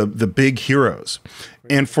some of the big heroes.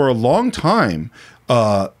 And for a long time,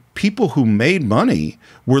 people who made money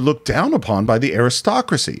were looked down upon by the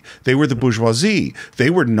aristocracy. They were the bourgeoisie.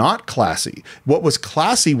 They were not classy. What was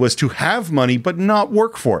classy was to have money but not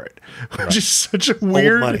work for it, which is such a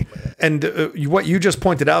weird... Old money. And what you just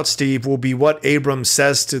pointed out, Steve, will be what Abrams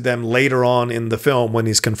says to them later on in the film when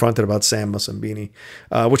he's confronted about Sam Musambini,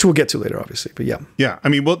 which we'll get to later, obviously. But yeah. Yeah. I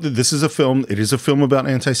mean, this is a film. It is a film about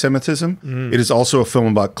anti-Semitism. It is also a film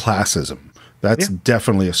about classism. That's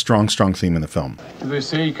definitely a strong, strong theme in the film. Do they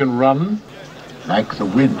say you can run? Like the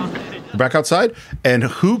wind. We're back outside, and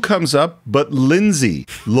who comes up but Lindsay,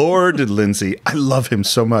 Lord Lindsay. I love him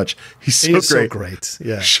so much. He's so great.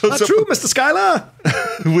 Yeah. Shows Not up true, Mr. Schuyler.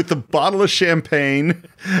 with a bottle of champagne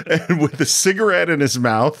and with a cigarette in his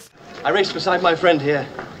mouth. I raced beside my friend here.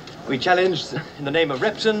 We challenged in the name of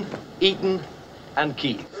Repton, Eaton, and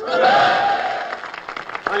Keith.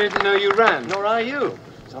 I didn't know you ran. Nor are you.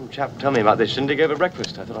 Some chap told me about this shindig over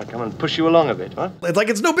breakfast. I thought I'd come and push you along a bit, huh? It's like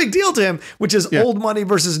it's no big deal to him, which is old money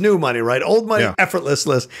versus new money, right? Old money,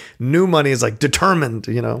 effortless. New money is like determined,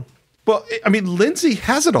 you know. Well, I mean, Lindsay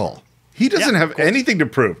has it all. He doesn't have anything to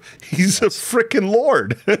prove. He's a frickin'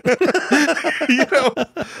 lord. You know?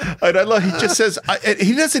 And I love, he just says,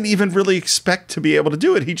 he doesn't even really expect to be able to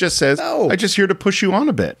do it. He just says, I'm just here to push you on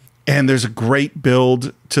a bit. And there's a great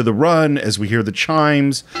build to the run as we hear the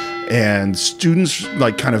chimes and students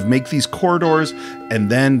like kind of make these corridors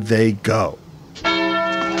and then they go.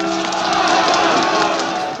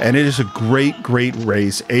 And it is a great, great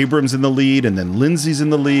race. Abrams in the lead and then Lindsay's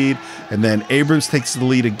in the lead and then Abrams takes the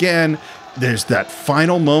lead again. There's that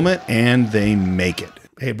final moment and they make it.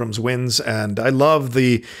 Abrams wins. And I love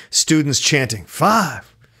the students chanting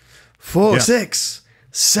 5, 4, 6.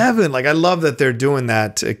 7. Like, I love that they're doing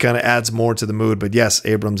that. It kind of adds more to the mood. But yes,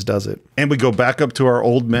 Abrams does it. And we go back up to our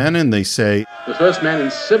old men and they say, the first man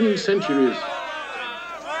in 7 centuries.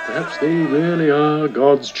 Perhaps they really are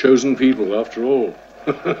God's chosen people after all.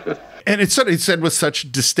 And it's said with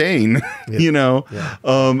such disdain, you know.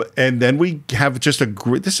 Yeah. And then we have just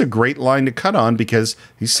this is a great line to cut on because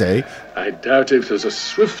you say, I doubt if there's a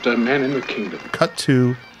swifter man in the kingdom. Cut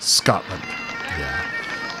to Scotland. Yeah.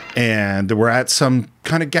 And we're at some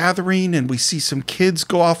kind of gathering and we see some kids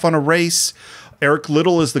go off on a race. Eric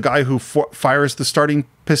Little is the guy who fires the starting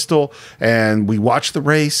pistol and we watch the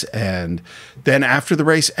race. And then after the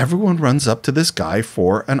race, everyone runs up to this guy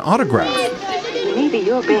for an autograph. He may be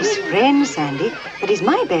your best friend, Sandy, but he's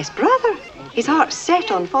my best brother. His heart's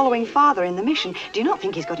set on following Father in the mission. Do you not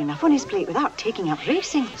think he's got enough on his plate without taking up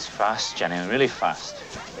racing? He's fast, Jenny, really fast.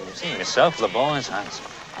 You've seen him yourself with the ball in his hands.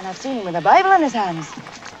 And I've seen him with a Bible in his hands.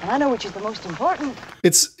 And I know which is the most important.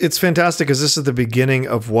 It's fantastic because this is the beginning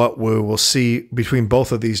of what we will see between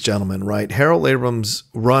both of these gentlemen, right? Harold Abrams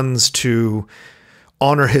runs to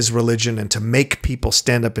honor his religion and to make people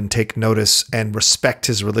stand up and take notice and respect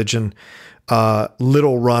his religion.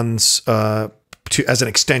 Little runs as an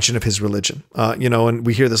extension of his religion, you know, and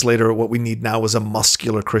we hear this later. What we need now is a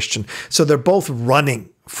muscular Christian. So they're both running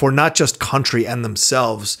for not just country and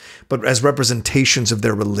themselves, but as representations of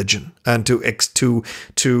their religion and to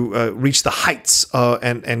reach the heights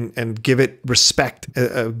and give it respect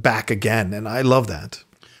back again. And I love that.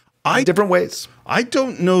 In different ways. I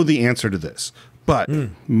don't know the answer to this, but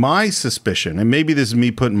my suspicion, and maybe this is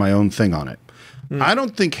me putting my own thing on it, I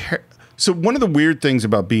don't think. So one of the weird things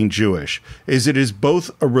about being Jewish is it is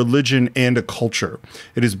both a religion and a culture.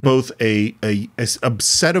 It is both a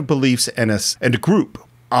set of beliefs and a group.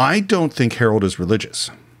 I don't think Harold is religious.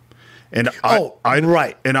 And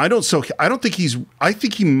right. And I don't think I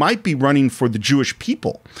think he might be running for the Jewish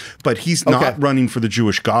people, but he's not running for the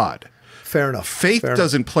Jewish God. Fair enough. Faith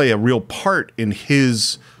doesn't play a real part in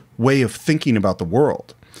his way of thinking about the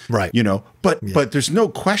world. Right. You know, but there's no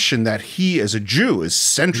question that he as a Jew is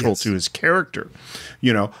central to his character.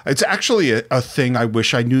 You know, it's actually a thing I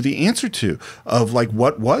wish I knew the answer to of like,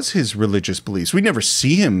 what was his religious beliefs? We never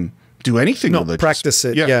see him do anything religious. Practice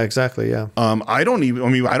it. Yeah, exactly. Yeah. I don't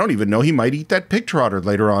even know. He might eat that pig trotter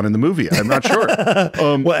later on in the movie. I'm not sure.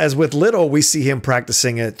 Well, as with Little, we see him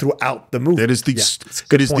practicing it throughout the movie. That is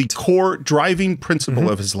the core driving principle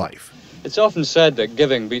of his life. It's often said that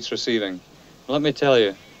giving beats receiving. Let me tell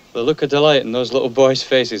you, the look of delight in those little boys'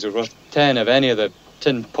 faces are worth 10 of any of the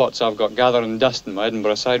tin pots I've got gathering dust in my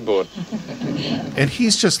Edinburgh sideboard. And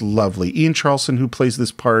he's just lovely. Ian Charleson, who plays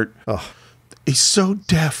this part, he's so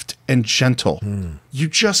deft and gentle. You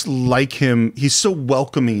just like him. He's so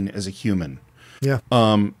welcoming as a human. Yeah.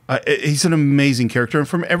 He's an amazing character. And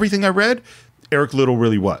from everything I read, Eric Little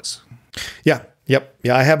really was. Yeah. Yep.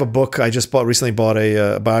 Yeah, I have a book. I just recently bought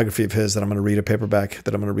a biography of his that I'm going to read, a paperback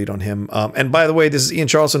that I'm going to read on him. And by the way, this is Ian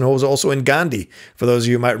Charleson, who was also in Gandhi. For those of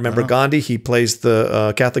you who might remember Gandhi, he plays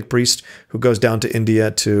the Catholic priest who goes down to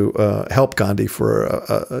India to help Gandhi for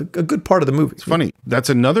a good part of the movie. It's funny. That's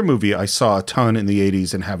another movie I saw a ton in the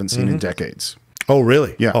 80s and haven't seen in decades. Oh,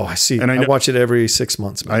 really? Yeah. Oh, I see. And I watch it every 6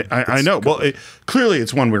 months. I know. Well, clearly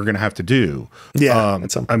it's one we're going to have to do. Yeah.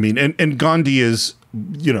 I mean, and Gandhi is,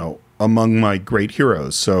 you know, among my great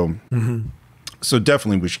heroes. So so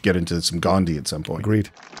definitely we should get into some Gandhi at some point. Agreed.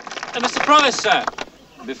 Mr. Promise, sir,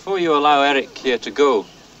 before you allow Eric here to go,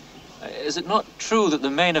 Is it not true that the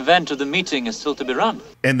main event of the meeting is still to be run?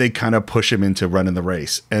 And they kind of push him into running the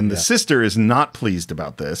race. And the sister is not pleased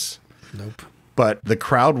about this. Nope. But the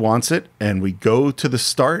crowd wants it, and we go to the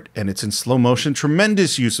start, and it's in slow motion.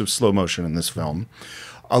 Tremendous use of slow motion in this film.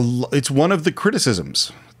 It's one of the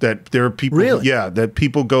criticisms that there are people, that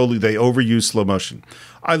people they overuse slow motion.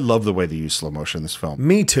 I love the way they use slow motion in this film.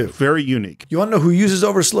 Me too. Very unique. You want to know who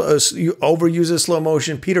overuses slow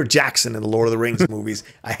motion? Peter Jackson in the Lord of the Rings movies.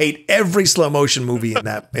 I hate every slow motion movie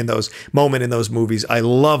in those movies. I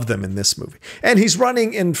love them in this movie. And he's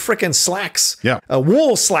running in frickin' slacks. Yeah.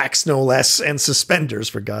 Wool slacks, no less, and suspenders,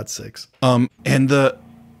 for God's sakes. And the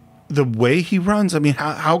way he runs, I mean,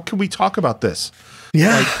 how can we talk about this?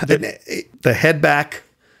 Yeah. The head back,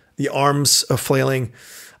 the arms flailing.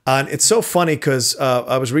 And it's so funny because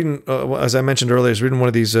I was reading, as I mentioned earlier, I was reading one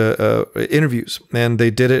of these interviews, and they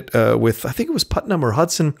did it with, I think it was Putnam or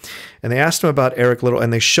Hudson, and they asked him about Eric Liddell,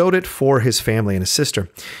 and they showed it for his family and his sister.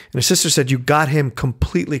 And his sister said, "You got him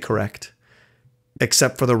completely correct,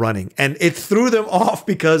 except for the running." And it threw them off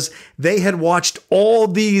because they had watched all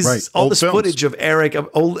this footage of Eric.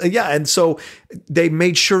 And so they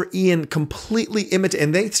made sure Ian completely imitated.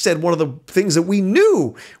 And they said one of the things that we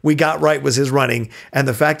knew we got right was his running. And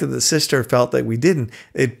the fact that the sister felt that we didn't,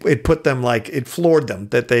 it put them it floored them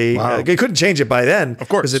that they couldn't change it by then. Of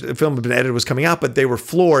course. Because the film had been edited, was coming out, but they were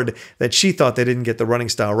floored that she thought they didn't get the running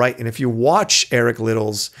style right. And if you watch Eric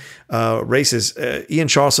Liddell's races, Ian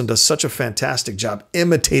Charleson does such a fantastic job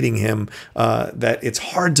imitating him that it's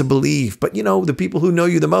hard to believe. But, the people who know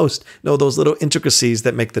you the most know those little intricacies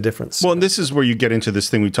that make the difference. Well, and this is where you get into this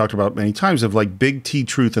thing we talked about many times of big T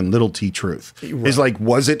truth and little T truth. Right. Is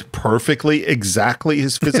was it perfectly exactly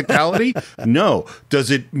his physicality? No.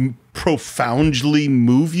 Does it profoundly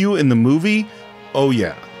move you in the movie? Oh,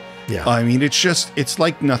 yeah. Yeah. I mean, it's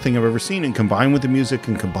like nothing I've ever seen. And combined with the music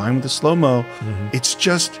and combined with the slow-mo,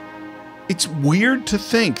 it's weird to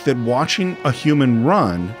think that watching a human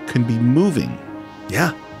run can be moving.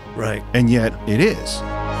 Yeah, right. And yet it is.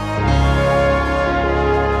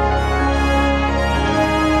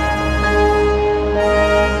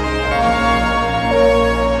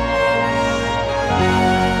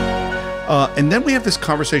 And then we have this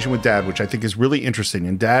conversation with Dad, which I think is really interesting.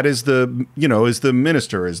 And Dad is the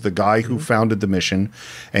minister, is the guy who founded the mission.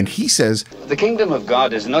 And he says, "The kingdom of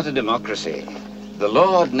God is not a democracy. The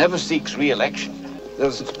Lord never seeks re-election.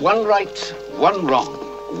 There's one right, one wrong,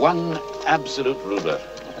 one absolute ruler."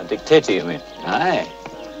 A dictator, you mean? Aye,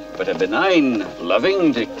 but a benign,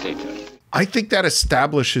 loving dictator. I think that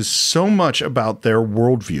establishes so much about their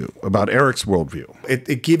worldview, about Eric's worldview.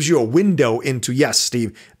 It gives you a window into, yes,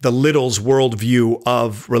 Steve, the Liddell's worldview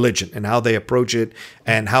of religion and how they approach it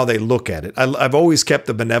and how they look at it. I've always kept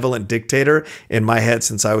the benevolent dictator in my head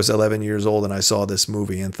since I was 11 years old and I saw this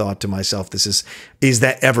movie and thought to myself, is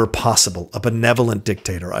that ever possible? A benevolent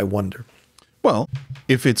dictator, I wonder. Well,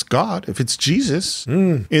 if it's God, if it's Jesus,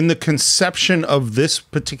 in the conception of this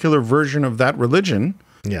particular version of that religion,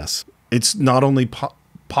 yes, it's not only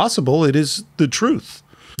possible, it is the truth.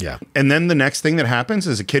 Yeah. And then the next thing that happens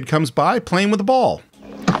is a kid comes by playing with a ball.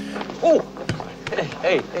 Oh,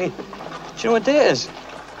 hey. Do you know what day it is?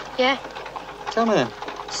 Yeah. Tell me then.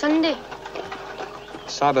 Sunday.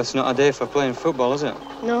 Sabbath's not a day for playing football, is it?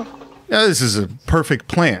 No. Now, this is a perfect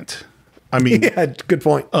plant. I mean, yeah, good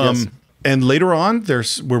point. Yes. And later on,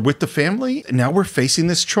 we're with the family, and now we're facing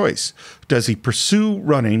this choice. Does he pursue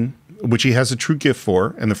running, which he has a true gift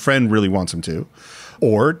for, and the friend really wants him to,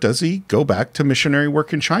 or does he go back to missionary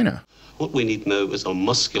work in China? What we need now is a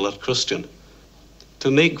muscular Christian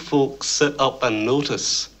to make folks sit up and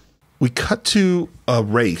notice. We cut to a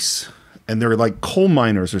race, and they're like coal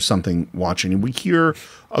miners or something watching, and we hear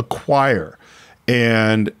a choir,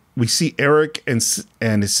 and we see Eric and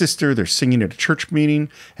his sister. They're singing at a church meeting,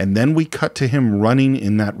 and then we cut to him running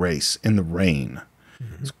in that race in the rain.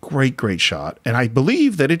 It's a great shot. And I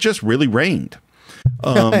believe that it just really rained.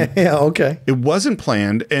 Yeah, okay. It wasn't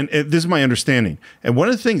planned, and this is my understanding. And one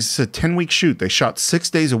of the things, it's a 10-week shoot. They shot 6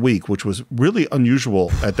 days a week, which was really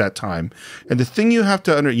unusual at that time. And the thing you have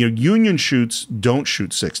to union shoots don't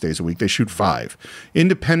shoot 6 days a week. They shoot 5.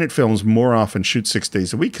 Independent films more often shoot 6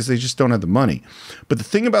 days a week because they just don't have the money. But the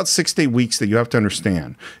thing about 6-day weeks that you have to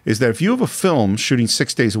understand is that if you have a film shooting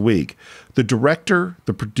 6 days a week, the director,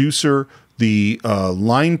 the producer, the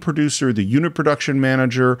line producer, the unit production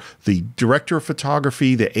manager, the director of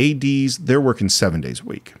photography, the ADs, they're working 7 days a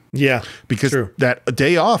week. Yeah, because that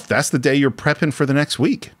day off, that's the day you're prepping for the next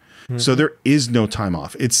week. So there is no time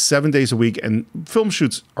off. It's 7 days a week, and film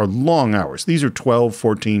shoots are long hours. These are 12,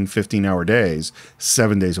 14, 15-hour days,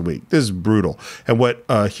 7 days a week. This is brutal. And what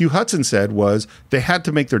Hugh Hudson said was they had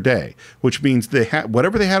to make their day, which means they had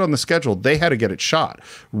whatever they had on the schedule, they had to get it shot.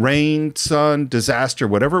 Rain, sun, disaster,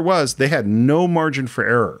 whatever it was, they had no margin for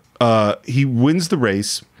error. He wins the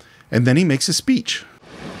race, and then he makes a speech.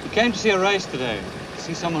 You came to see a race today, to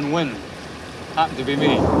see someone win. Happened to be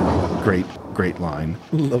me. Great line.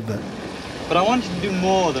 Love that. But I want you to do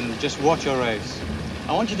more than just watch a race.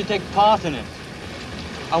 I want you to take part in it.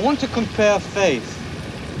 I want to compare faith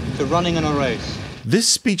to running in a race. This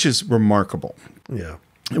speech is remarkable. Yeah.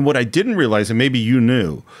 And what I didn't realize, and maybe you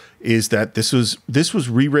knew, is that this was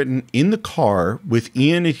rewritten in the car with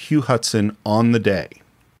Ian and Hugh Hudson on the day.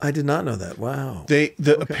 I did not know that. Wow.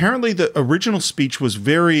 Apparently the original speech was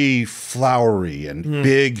very flowery and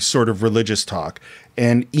big sort of religious talk.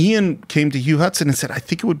 And Ian came to Hugh Hudson and said, I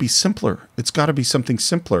think it would be simpler. It's got to be something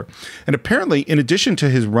simpler. And apparently, in addition to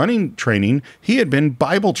his running training, he had been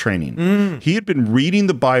Bible training. He had been reading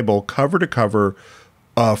the Bible cover to cover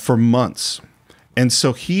for months. And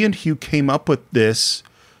so he and Hugh came up with this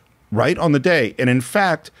right on the day. And in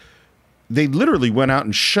fact, they literally went out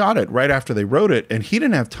and shot it right after they wrote it, and he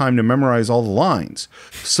didn't have time to memorize all the lines.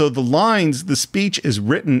 So the speech is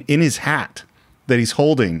written in his hat that he's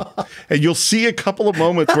holding. And you'll see a couple of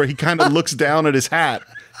moments where he kind of looks down at his hat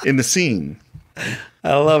in the scene.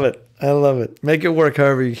 I love it. I love it. Make it work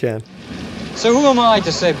however you can. So who am I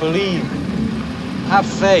to say believe, have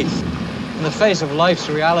faith in the face of life's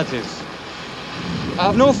realities? I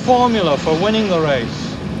have no formula for winning the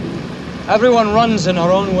race. Everyone runs in her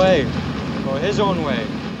own way. Or his own way.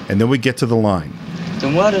 And then we get to the line.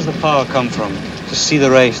 Then where does the power come from to see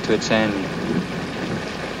the race to its end?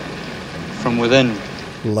 From within.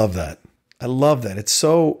 Love that. I love that. It's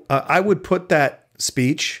so, I would put that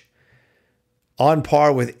speech on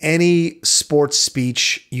par with any sports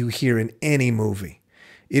speech you hear in any movie.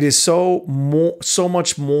 It is so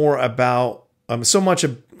much more about, it's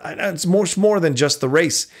more than just the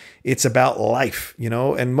race. It's about life,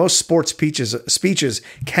 and most sports speeches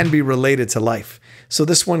can be related to life. So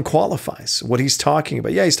this one qualifies what he's talking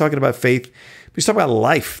about. Yeah, he's talking about faith, but he's talking about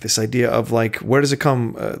life, this idea of like, where does it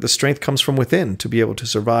come? The strength comes from within to be able to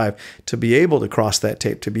survive, to be able to cross that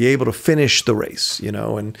tape, to be able to finish the race,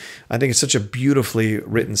 and I think it's such a beautifully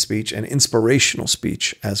written speech and inspirational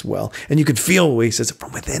speech as well. And you can feel the way he says it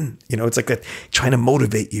from within, it's like that trying to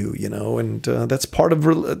motivate you, and that's part of,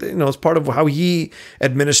 it's part of how he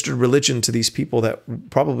administered religion to these people that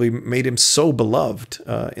probably made him so beloved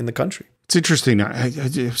in the country. It's interesting. I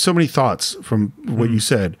have so many thoughts from what you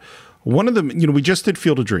said. One of them, we just did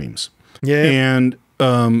Field of Dreams. Yeah. And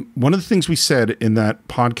one of the things we said in that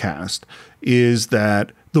podcast is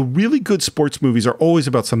that the really good sports movies are always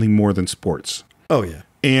about something more than sports. Oh, yeah.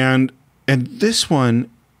 And this one,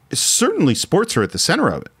 certainly sports are at the center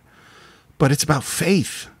of it, but it's about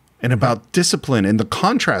faith and about discipline and the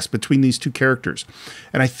contrast between these two characters.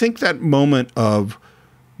 And I think that moment of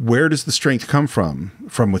where does the strength come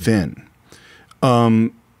from within,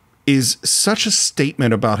 is such a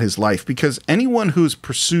statement about his life, because anyone who's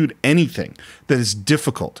pursued anything that is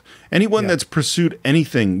difficult, anyone that's pursued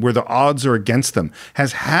anything where the odds are against them,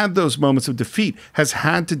 has had those moments of defeat, has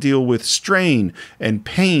had to deal with strain and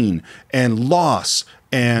pain and loss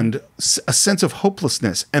and a sense of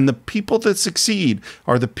hopelessness. And the people that succeed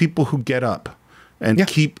are the people who get up and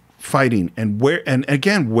keep fighting. And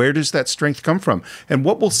where does that strength come from? And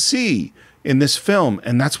what we'll see in this film,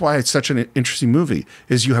 and that's why it's such an interesting movie,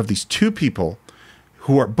 is you have these two people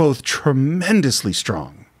who are both tremendously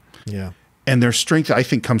strong. Yeah. And their strength, I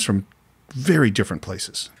think, comes from very different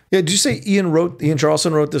places. Yeah, did you say Ian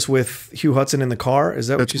Charleston wrote this with Hugh Hudson in the car? Is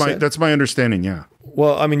that what you said? That's my understanding, yeah.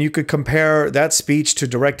 Well, I mean, you could compare that speech to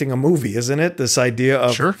directing a movie, isn't it? This idea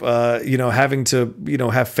of, having to,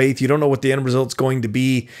 have faith. You don't know what the end result's going to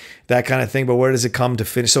be, that kind of thing, but where does it come to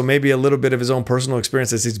finish? So maybe a little bit of his own personal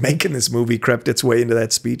experience as he's making this movie crept its way into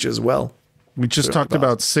that speech as well. We just talked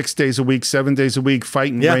about 6 days a week, 7 days a week,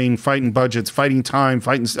 fighting rain, fighting budgets, fighting time,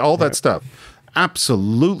 fighting all that stuff.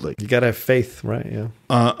 Absolutely. You got to have faith, right? Yeah.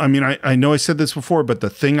 I mean, I know I said this before, but the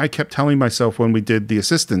thing I kept telling myself when we did The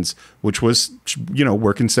Assistants, which was,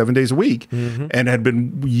 working 7 days a week and had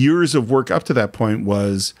been years of work up to that point,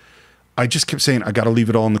 was I just kept saying, I got to leave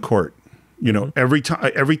it all in the court. Every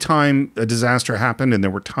time a disaster happened, and there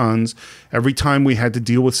were tons, every time we had to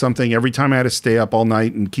deal with something, every time I had to stay up all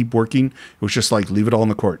night and keep working, it was just like, leave it all in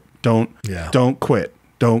the court. Don't quit.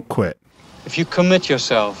 Don't quit. If you commit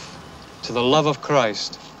yourself to the love of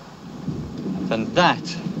Christ, then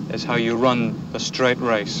that is how you run the straight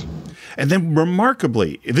race. And then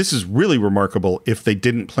remarkably, this is really remarkable if they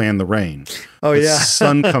didn't plan the rain. Oh, the yeah.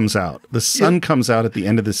 sun comes out. The sun comes out at the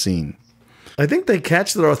end of the scene. I think they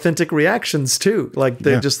catch their authentic reactions too. Like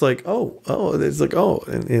they're just like, oh, it's like, oh,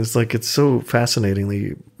 and it's like, it's so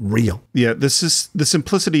fascinatingly real. Yeah. This is the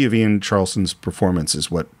simplicity of Ian Charleston's performance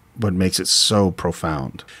is what makes it so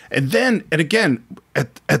profound. And then, and again,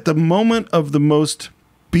 at the moment of the most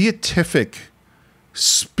beatific,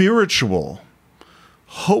 spiritual,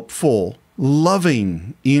 hopeful,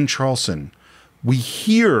 loving Ian Charleston, we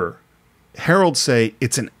hear Harold say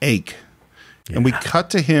it's an ache. Yeah. And we cut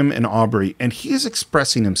to him and Aubrey, and he is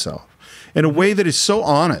expressing himself in a way that is so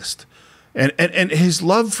honest. And his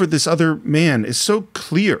love for this other man is so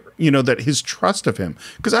clear, that his trust of him.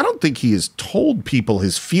 Because I don't think he has told people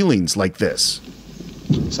his feelings like this.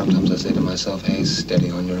 Sometimes I say to myself, hey,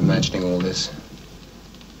 steady on, you're imagining all this.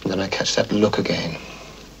 And then I catch that look again.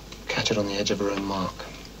 Catch it on the edge of her own mark.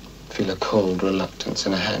 Feel a cold reluctance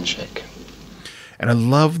in a handshake. And I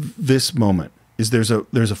love this moment. There's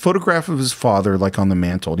a photograph of his father like on the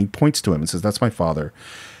mantle, and he points to him and says, "That's my father."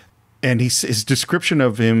 And his description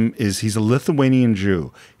of him is he's a Lithuanian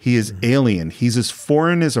Jew. He is alien. He's as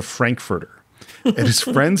foreign as a Frankfurter. And his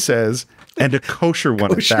friend says, and a kosher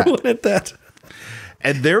one at that.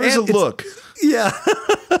 And there is a look. Yeah.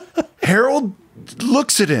 Harold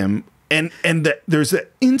looks at him, and there's an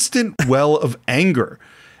instant well of anger.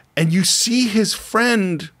 And you see his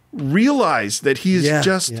friend realize that he is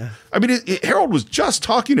I mean, Harold was just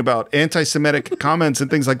talking about anti-Semitic comments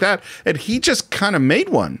and things like that, and he just kind of made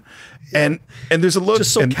one. And there's a look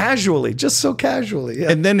just so casually.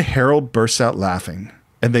 Yeah. And then Harold bursts out laughing,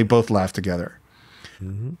 and they both laugh together.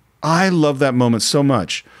 Mm-hmm. I love that moment so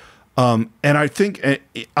much. And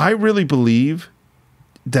I really believe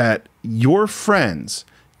that your friends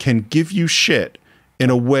can give you shit in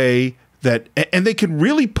a way that, and they can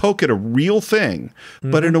really poke at a real thing,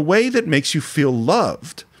 but in a way that makes you feel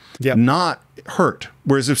loved, not hurt.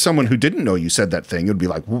 Whereas if someone who didn't know you said that thing, it would be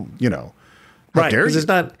like, how dare you?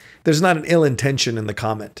 There's not an ill intention in the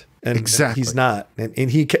comment. And exactly. He's not.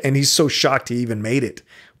 And he's so shocked he even made it,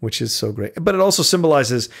 which is so great. But it also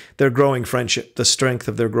symbolizes their growing friendship, the strength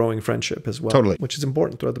of their growing friendship as well. Totally. Which is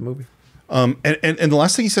important throughout the movie. And the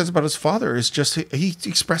last thing he says about his father is just he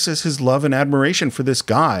expresses his love and admiration for this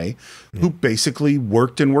guy who basically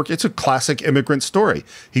worked and worked. It's a classic immigrant story.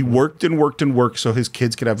 He worked and worked and worked so his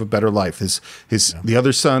kids could have a better life. His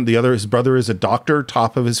brother is a doctor,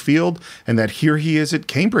 top of his field, and that here he is at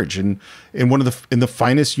Cambridge in the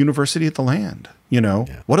finest university of the land.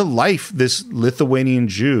 What a life this Lithuanian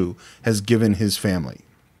Jew has given his family.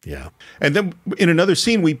 Yeah. And then in another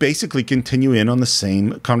scene, we basically continue in on the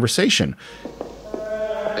same conversation.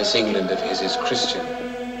 This England of his is Christian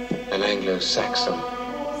and Anglo-Saxon.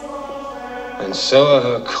 And so are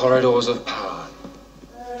her corridors of power.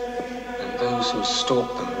 And those who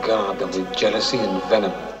stalk them guard them with jealousy and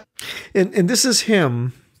venom. And this is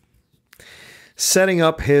him setting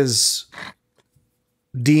up his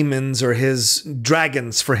demons or his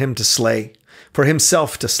dragons for him to slay, for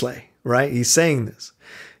himself to slay, right? He's saying this.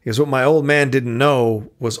 Because what my old man didn't know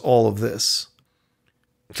was all of this.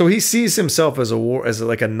 So he sees himself as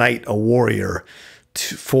a knight, a warrior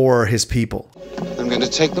for his people. I'm going to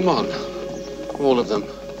take them on, all of them,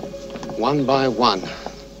 one by one,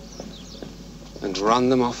 and run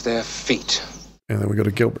them off their feet. And then we go to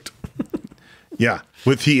Gilbert. Yeah,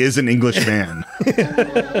 with he is an English man.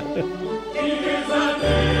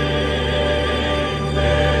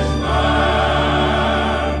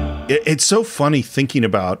 It's so funny thinking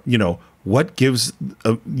about, what gives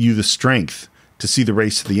you the strength to see the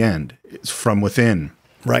race to the end. It's from within.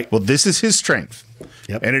 Right. Well, this is his strength.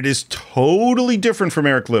 Yep. And it is totally different from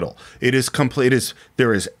Eric Liddell. It is complete.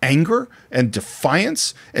 There is anger and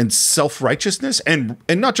defiance and self-righteousness and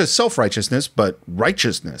not just self-righteousness, but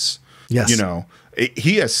righteousness. Yes.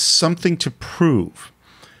 He has something to prove.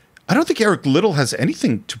 I don't think Eric Liddell has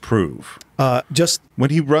anything to prove. Just when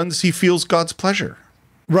he runs, he feels God's pleasure.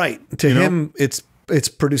 Right. To him, it's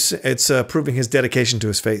proving his dedication to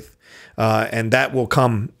his faith. And that will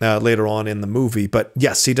come later on in the movie. But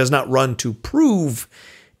yes, he does not run to prove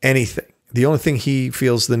anything. The only thing he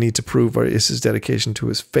feels the need to prove is his dedication to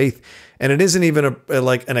his faith. And it isn't even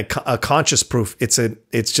a conscious proof.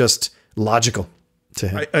 It's just logical to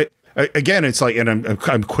him. Again, it's like, and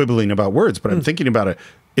I'm quibbling about words, but I'm thinking about it,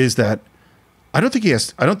 is that I don't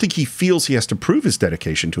think he feels he has to prove his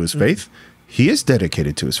dedication to his faith. He is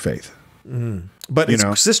dedicated to his faith. But his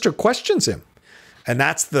sister questions him. And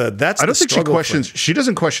that's I don't think she questions. She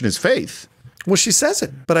doesn't question his faith. Well, she says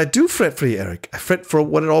it, but I do fret for you, Eric. I fret for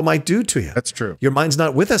what it all might do to you. That's true. Your mind's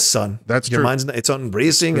not with us, son. That's Your true. mind's not, it's on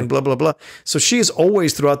racing and blah, blah, blah. So she is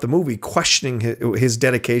always throughout the movie questioning his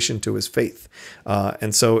dedication to his faith.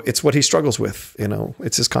 And so it's what he struggles with,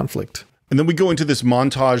 it's his conflict. And then we go into this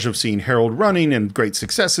montage of seeing Harold running and great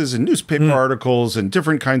successes and newspaper articles and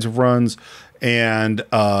different kinds of runs. And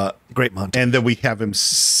great montage. And then we have him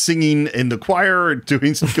singing in the choir,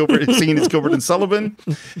 doing singing his Gilbert and Sullivan.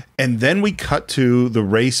 And then we cut to the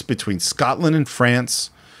race between Scotland and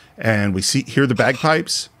France, and we hear the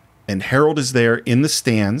bagpipes, and Harold is there in the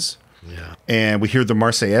stands. Yeah. And we hear the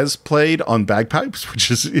Marseillaise played on bagpipes,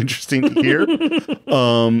 which is interesting to hear.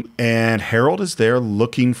 And Harold is there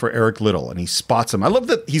looking for Eric Liddell, and he spots him. I love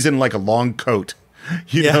that he's in like a long coat,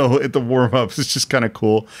 you know, at the warm-ups. It's just kind of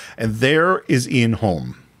cool. And there is Ian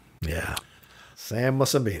Holm. Yeah. Sam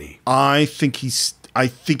Mussabini. I think he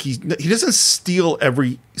doesn't steal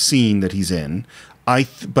every scene that he's in.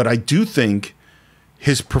 But I do think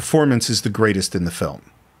his performance is the greatest in the film.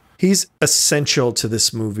 He's essential to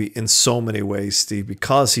this movie in so many ways, Steve,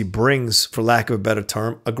 because he brings, for lack of a better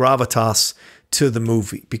term, a gravitas to the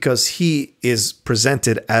movie, because he is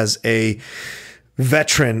presented as a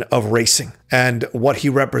veteran of racing. And what he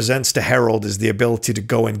represents to Harold is the ability to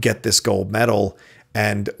go and get this gold medal.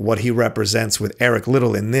 And what he represents with Eric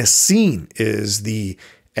Liddell in this scene is the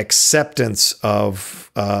acceptance of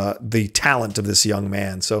the talent of this young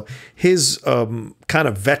man. So his kind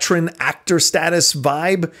of veteran actor status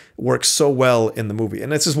vibe works so well in the movie.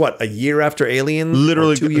 And this is what, a year after Alien?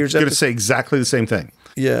 Literally 2 years after? after? Going to say exactly the same thing.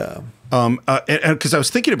 Yeah. And because I was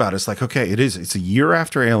thinking about it, it's like, okay, it's a year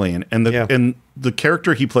after Alien, and the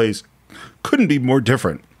character he plays couldn't be more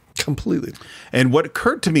different. Completely. And what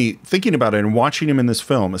occurred to me thinking about it and watching him in this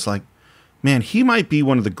film is like, man, he might be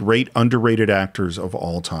one of the great underrated actors of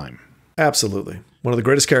all time. Absolutely. One of the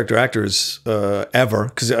greatest character actors ever,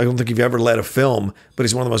 because I don't think you've ever led a film, but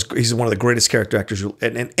he's one of the greatest character actors.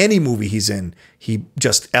 And in any movie he's in, he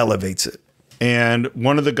just elevates it. And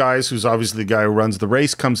one of the guys, who's obviously the guy who runs the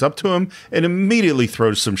race, comes up to him and immediately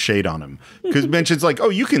throws some shade on him. Because mentions like, oh,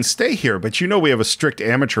 you can stay here, but we have a strict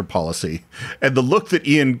amateur policy. And the look that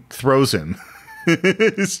Ian throws him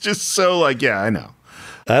is just so like, yeah, I know.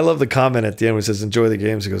 I love the comment at the end where he says, enjoy the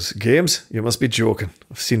games. He goes, games? You must be joking.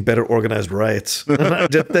 I've seen better organized riots.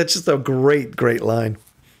 That's just a great, great line.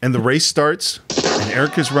 And the race starts, and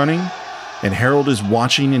Eric is running, and Harold is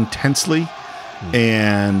watching intensely,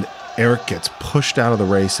 and Eric gets pushed out of the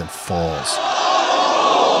race and falls.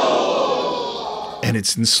 And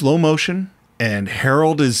it's in slow motion, and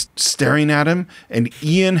Harold is staring at him, and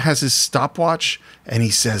Ian has his stopwatch, and he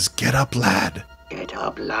says, get up, lad. Get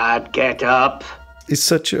up, lad, get up. It's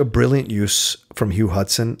such a brilliant use from Hugh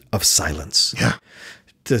Hudson of silence. Yeah.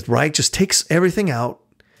 Right? Just takes everything out.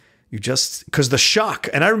 Because the shock,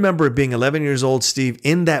 and I remember being 11 years old, Steve,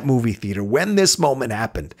 in that movie theater when this moment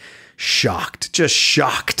happened, just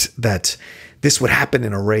shocked that this would happen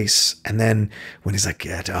in a race. And then when he's like,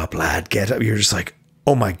 get up, lad, get up, you're just like,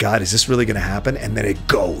 oh my God, is this really going to happen? And then it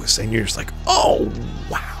goes, and you're just like, oh,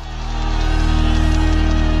 wow.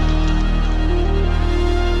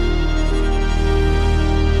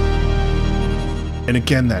 And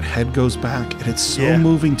again, that head goes back, and it's so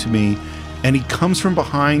moving to me. And he comes from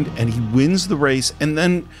behind, and he wins the race, and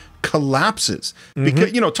then collapses.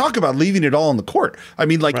 Because, talk about leaving it all on the court. I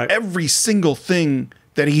mean, every single thing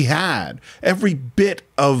that he had, every bit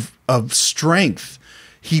of strength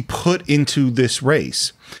he put into this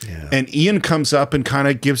race. Yeah. And Ian comes up and kind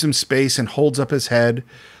of gives him space and holds up his head.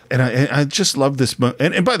 And I just love this.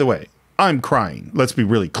 And by the way, I'm crying. Let's be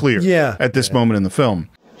really clear at this moment in the film.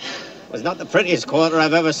 It was not the prettiest quarter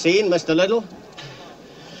I've ever seen, Mr. Liddell.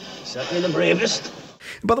 Certainly the bravest.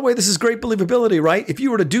 By the way, this is great believability, right? If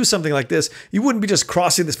you were to do something like this, you wouldn't be just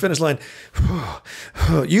crossing this finish line.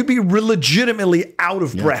 You'd be legitimately out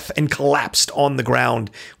of breath and collapsed on the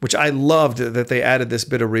ground, which I loved that they added this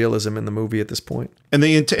bit of realism in the movie at this point. And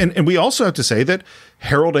and we also have to say that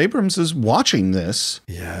Harold Abrams is watching this.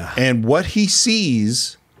 Yeah. And what he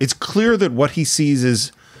sees, it's clear that what he sees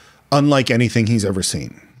is unlike anything he's ever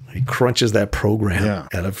seen. He crunches that program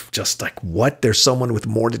out of just like, what? There's someone with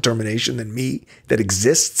more determination than me that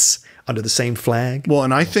exists under the same flag? Well,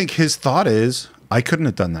 and I think his thought is, I couldn't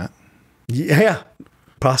have done that. Yeah,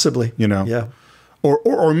 possibly. Yeah.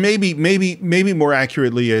 Or maybe more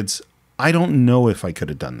accurately, it's, I don't know if I could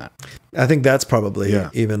have done that. I think that's probably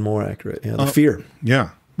even more accurate. Yeah, the fear. Yeah.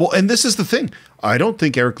 Well, and this is the thing. I don't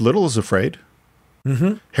think Eric Liddell is afraid.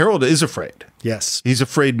 Mm-hmm. Harold is afraid. Yes. He's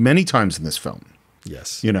afraid many times in this film.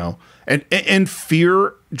 Yes. And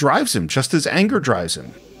fear drives him, just as anger drives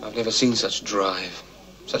him. I've never seen such drive,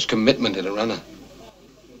 Such commitment in a runner.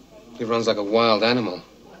 He runs like a wild animal.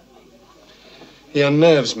 He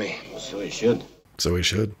unnerves me. So he should. So he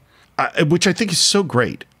should. Which I think is so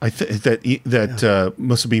great. I think that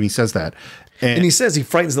Mussolini says that. And he says he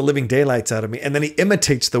frightens the living daylights out of me, and then he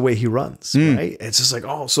imitates the way he runs, right? It's just like,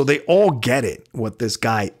 oh, so they all get it, what this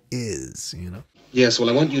guy is, you know? Yes, well,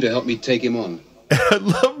 I want you to help me take him on. I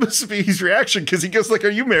love Mussolini's reaction because he goes like, "Are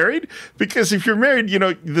you married?" Because if you're married, you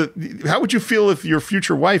know, how would you feel if your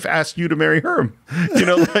future wife asked you to marry her? You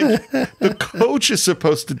know, like the coach is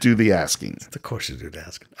supposed to do the asking. The coach should do the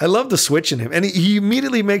asking. I love the switch in him, and he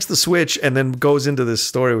immediately makes the switch and then goes into this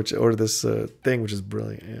story, which thing, which is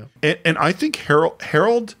brilliant. Yeah, and I think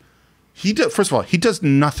Harold. First of all, he does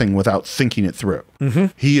nothing without thinking it through.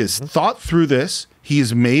 He has thought through this. He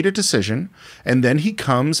has made a decision, and then he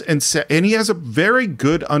comes and he has a very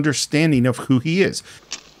good understanding of who he is.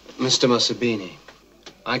 Mr. Mussolini,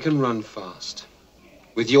 I can run fast.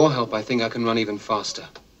 With your help, I think I can run even faster.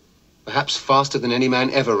 Perhaps faster than any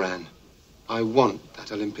man ever ran. I want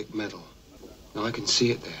that Olympic medal. Now I can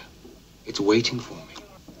see it there. It's waiting for me.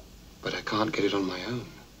 But I can't get it on my own.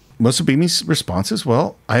 Mussolini's response is,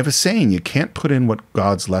 well, I have a saying, you can't put in what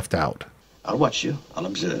God's left out. I'll watch you. I'll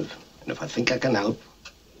observe. And if I think I can help,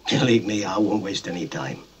 believe me, I won't waste any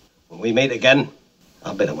time. When we meet again,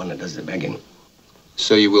 I'll be the one that does the begging.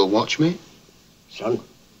 So you will watch me? Son,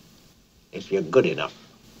 if you're good enough,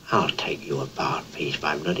 I'll take you apart piece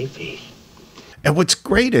by bloody piece. And what's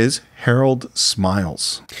great is Harold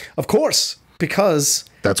smiles. Of course, because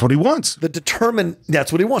that's what he wants.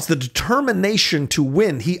 That's what he wants. The determination to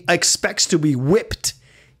win. He expects to be whipped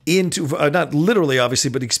into, not literally, obviously,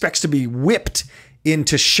 but he expects to be whipped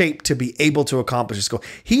into shape to be able to accomplish his goal.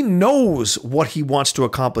 He knows what he wants to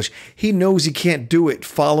accomplish. He knows he can't do it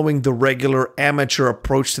following the regular amateur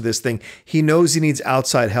approach to this thing. He knows he needs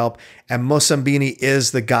outside help, and Mussolini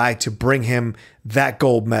is the guy to bring him that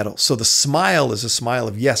gold medal. So the smile is a smile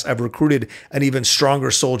of, yes, I've recruited an even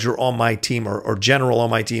stronger soldier on my team or general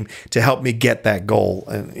on my team to help me get that goal.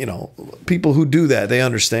 And, you know, people who do that, they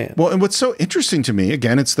understand. Well, and what's so interesting to me,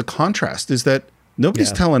 again, it's the contrast, is that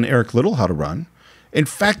nobody's telling Eric Liddell how to run. In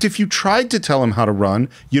fact, if you tried to tell him how to run,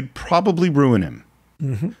 you'd probably ruin him,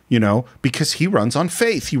 you know, because he runs on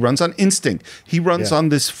faith. He runs on instinct. He runs on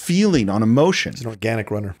this feeling, on emotion. He's an organic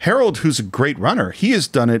runner. Harold, who's a great runner, he has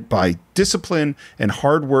done it by discipline and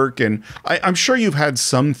hard work. And I'm sure you've had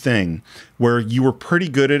something where you were pretty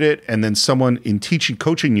good at it, and then someone in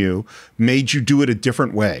coaching you made you do it a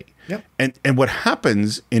different way. Yep. And what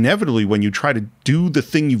happens inevitably when you try to do the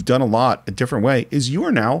thing you've done a lot a different way is you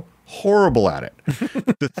are now horrible at it.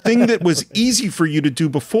 The thing that was easy for you to do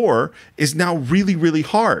before is now really, really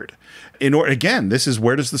hard. Again, this is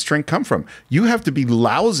where does the strength come from? You have to be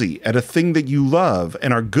lousy at a thing that you love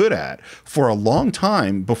and are good at for a long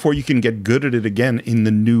time before you can get good at it again in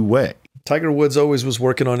the new way. Tiger Woods always was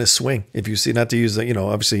working on his swing. If you see, not to use the, you know,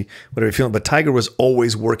 obviously whatever you're feeling, but Tiger was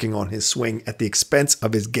always working on his swing at the expense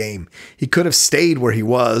of his game. He could have stayed where he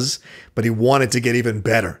was, but he wanted to get even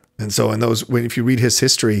better. And so if you read his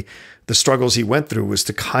history, the struggles he went through was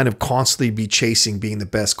to kind of constantly be chasing being the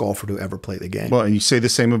best golfer to ever play the game. Well, and you say the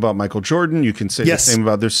same about Michael Jordan. You can say the same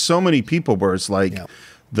about, there's so many people where it's like,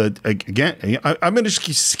 again, I'm going to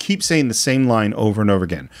just keep saying the same line over and over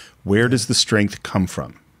again. Where does the strength come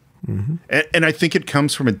from? And I think it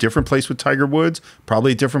comes from a different place with Tiger Woods,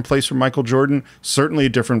 probably a different place from Michael Jordan, certainly a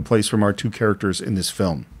different place from our two characters in this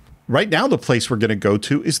film. Right now, the place we're going to go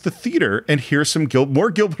to is the theater and hear some more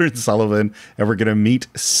Gilbert and Sullivan, and we're going to meet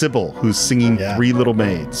Sybil, who's singing Three Little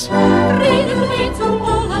Maids. 3 little maids who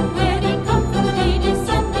all unwedding come from the ladies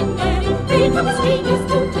and wedding. 3 from the street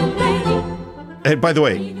is totally ready. And by the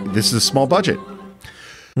way, this is a small budget.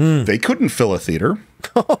 They couldn't fill a theater.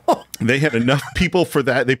 They had enough people for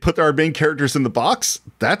that. They put our main characters in the box.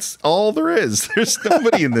 That's all there is. There's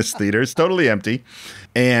nobody in this theater. It's totally empty.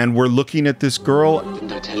 And we're looking at this girl.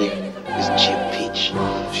 Didn't I tell you? Isn't she a peach?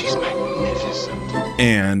 She's magnificent.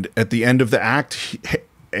 And at the end of the act,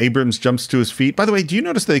 Abrams jumps to his feet. By the way, do you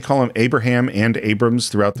notice they call him Abraham and Abrams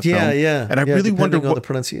throughout the film? Yeah. And I really wonder the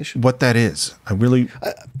pronunciation. What that is. I really...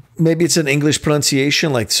 Maybe it's an English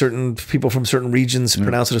pronunciation, like certain people from certain regions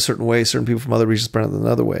pronounce it a certain way, certain people from other regions pronounce it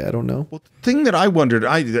another way. I don't know. Well, the thing that I wondered,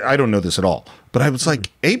 I don't know this at all, but I was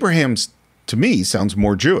like, Abraham's, to me, sounds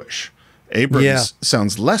more Jewish. Abrams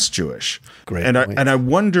sounds less Jewish. Great. And I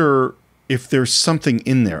wonder if there's something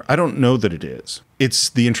in there. I don't know that it is. It's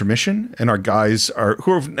the intermission, and our guys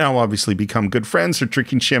who have now obviously become good friends, are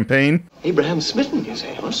drinking champagne. Abraham's smitten, you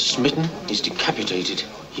say? Not smitten, he's decapitated.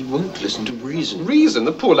 He won't listen to reason. Reason?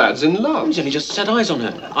 The poor lad's in love. He's only just set eyes on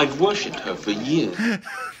her. I've worshipped her for years.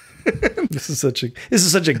 This is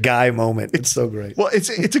such a guy moment. It's so great. Well, it's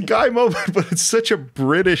a guy moment, but it's such a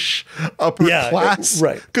British upper class,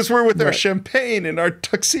 right? Because we're with our champagne and our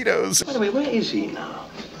tuxedos. By the way, where is he now?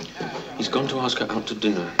 He's gone to ask her out to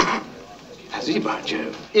dinner. Has he, by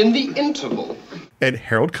Jove? In the interval. And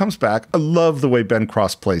Harold comes back. I love the way Ben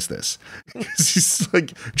Cross plays this. He's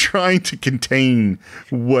like trying to contain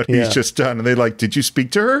what he's just done. And they're like, did you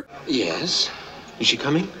speak to her? Yes. Is she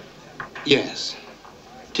coming? Yes.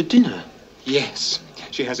 To dinner? Yes.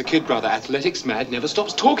 She has a kid brother, athletics mad, never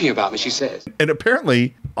stops talking about me, she says. And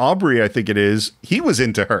apparently, Aubrey, I think it is, he was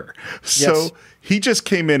into her. So he just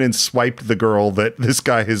came in and swiped the girl that this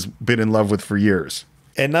guy has been in love with for years.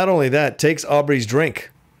 And not only that, takes Aubrey's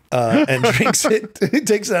drink and drinks it. He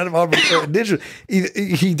takes it out of Aubrey's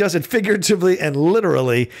he does it figuratively and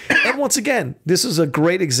literally. And once again, this is a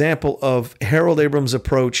great example of Harold Abrams'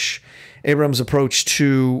 approach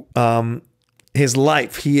to his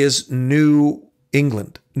life. He is New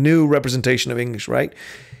England, new representation of English, right?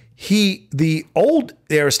 The old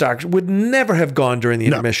aristocracy would never have gone during the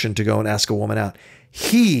intermission to go and ask a woman out.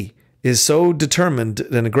 He is so determined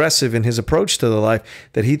and aggressive in his approach to the life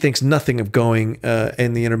that he thinks nothing of going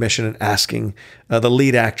in the intermission and asking the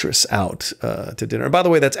lead actress out to dinner. And by the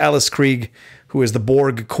way, that's Alice Krieg, who is the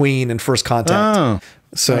Borg queen in First Contact. Oh,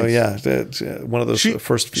 so nice. yeah, that's one of those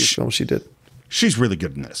first few films she did. She's really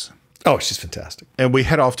good in this. Oh, she's fantastic. And we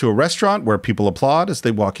head off to a restaurant where people applaud as they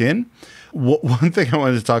walk in. One thing I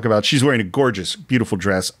wanted to talk about, she's wearing a gorgeous, beautiful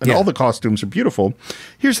dress, and all the costumes are beautiful.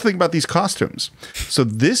 Here's the thing about these costumes. So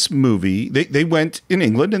this movie, they went in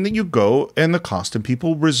England, and then you go, and the costume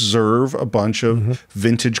people reserve a bunch of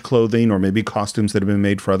vintage clothing or maybe costumes that have been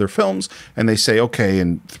made for other films, and they say, okay,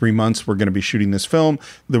 in 3 months, we're going to be shooting this film,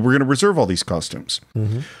 that we're going to reserve all these costumes.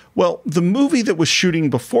 Well, the movie that was shooting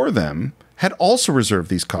before them had also reserved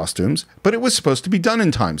these costumes, but it was supposed to be done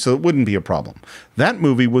in time, so it wouldn't be a problem. That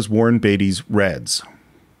movie was Warren Beatty's Reds.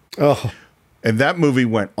 Oh. And that movie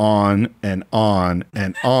went on and on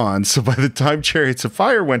and on. So by the time Chariots of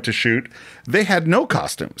Fire went to shoot, they had no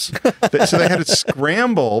costumes. So they had to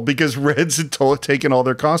scramble because Reds had taken all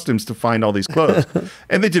their costumes to find all these clothes.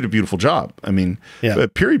 And they did a beautiful job. I mean,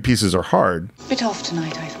 period pieces are hard. Bit off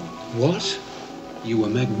tonight, I thought. What? You were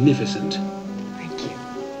magnificent.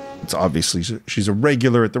 It's obviously she's a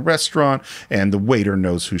regular at the restaurant, and the waiter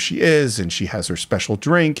knows who she is, and she has her special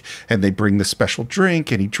drink, and they bring the special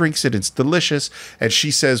drink, and he drinks it. It's delicious. And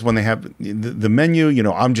she says when they have the menu, you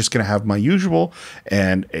know, I'm just going to have my usual.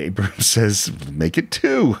 And Abrams says, make it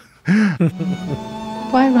 2.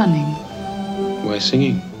 Why running? Why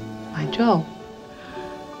singing? My job.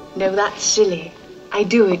 No, that's silly. I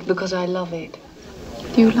do it because I love it.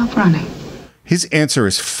 Do you love running? His answer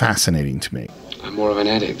is fascinating to me. I'm more of an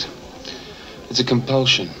addict. It's a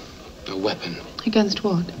compulsion, a weapon. Against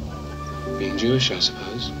what? Being Jewish, I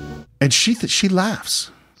suppose. And she laughs.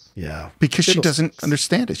 Yeah. Because she doesn't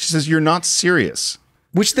understand it. She says, you're not serious.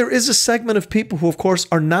 Which there is a segment of people who, of course,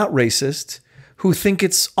 are not racist, who think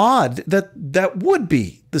it's odd that that would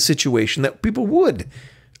be the situation, that people would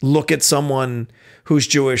look at someone who's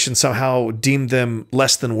Jewish and somehow deem them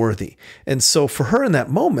less than worthy. And so for her in that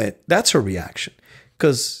moment, that's her reaction.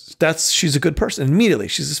 Because she's a good person. Immediately,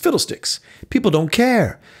 she's his fiddlesticks. People don't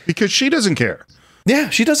care. Because she doesn't care. Yeah,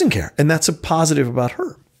 she doesn't care. And that's a positive about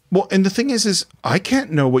her. Well, and the thing is I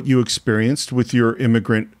can't know what you experienced with your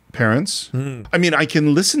immigrant parents. I mean, I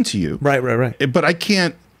can listen to you. Right. But I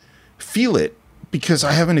can't feel it because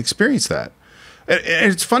I haven't experienced that.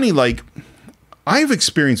 And it's funny, like, I've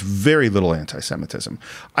experienced very little anti-Semitism.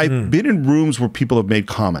 I've been in rooms where people have made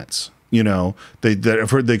comments. You know,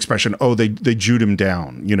 I've heard the expression, "Oh, they Jewed him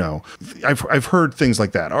down." You know, I've heard things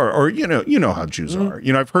like that, or you know how Jews are.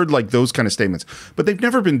 You know, I've heard like those kind of statements, but they've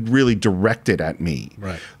never been really directed at me.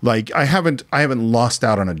 Right. Like I haven't lost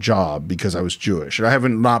out on a job because I was Jewish. I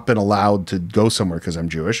haven't not been allowed to go somewhere because I'm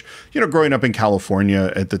Jewish. You know, growing up in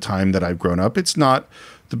California at the time that I've grown up, it's not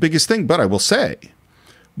the biggest thing. But I will say,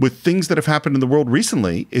 with things that have happened in the world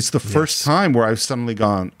recently, it's the first time where I've suddenly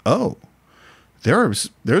gone, oh. There's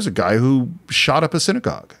a guy who shot up a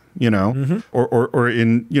synagogue, you know, or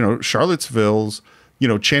in, you know, Charlottesville's, you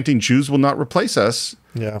know, chanting Jews will not replace us.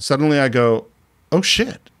 Yeah. Suddenly I go, oh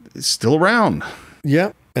shit, it's still around.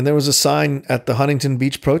 Yeah. And there was a sign at the Huntington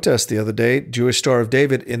Beach protest the other day, Jewish Star of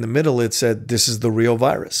David. In the middle, it said, "This is the real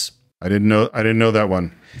virus." I didn't know that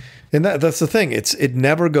one. And that's the thing. It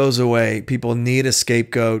never goes away. People need a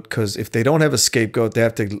scapegoat because if they don't have a scapegoat, they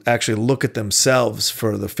have to actually look at themselves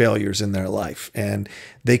for the failures in their life. And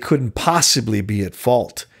they couldn't possibly be at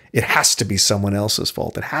fault. it has to be someone else's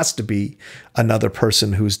fault. It has to be another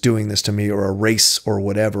person who's doing this to me, or a race or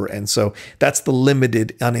whatever. And so that's the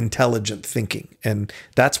limited, unintelligent thinking. And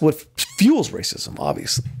that's what fuels racism,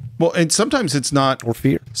 obviously. Well, and sometimes it's not, or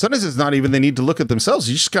fear. Sometimes it's not even they need to look at themselves.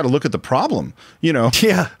 You just got to look at the problem, you know?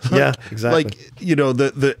 Yeah, yeah, exactly. Like, you know,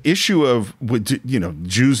 the issue of, you know,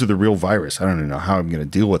 Jews are the real virus. I don't even know how I'm going to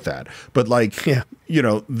deal with that. But like, you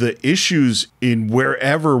know, the issues in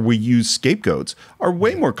wherever we use scapegoats are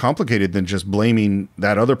way more complicated than just blaming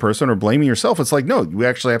that other person or blaming yourself. It's like, no, we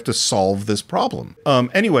actually have to solve this problem.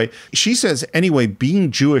 Anyway, she says, anyway,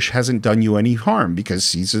 being Jewish hasn't done you any harm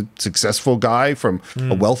because he's a successful guy from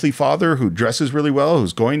a wealthy father who dresses really well,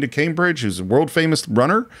 who's going to Cambridge, who's a world famous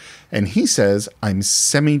runner. And he says, I'm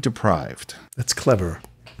semi-deprived. That's clever.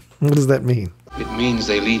 What does that mean? It means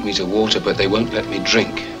they lead me to water, but they won't let me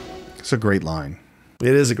drink. It's a great line.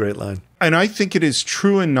 It is a great line. And I think it is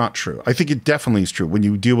true and not true. I think it definitely is true. When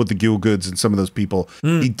you deal with the Gilgoods and some of those people,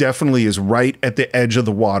 he definitely is right at the edge of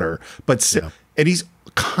the water. But and he's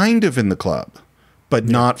kind of in the club, but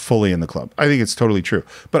not fully in the club. I think it's totally true.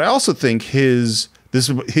 But I also think his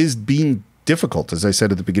being difficult, as I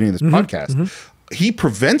said at the beginning of this podcast, he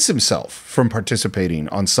prevents himself from participating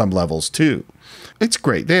on some levels too. It's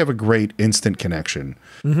great. They have a great instant connection.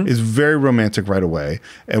 It's very romantic right away.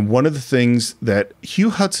 And one of the things that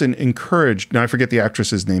Hugh Hudson encouraged, now I forget the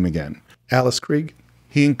actress's name again. Alice Krieg.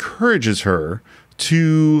 He encourages her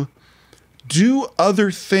to do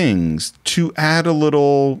other things to add a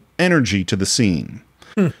little energy to the scene.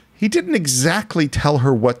 He didn't exactly tell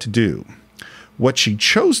her what to do. What she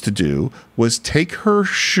chose to do was take her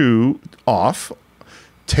shoe off,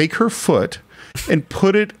 take her foot, and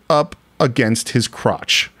put it up against his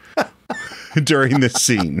crotch during this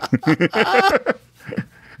scene.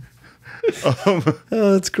 Oh,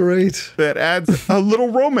 that's great. That adds a little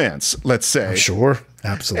romance, let's say. Sure,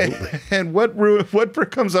 absolutely. And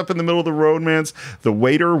what comes up in the middle of the romance? The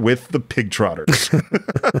waiter with the pig trotters.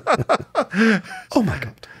 Oh my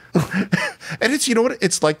God. And it's, you know what?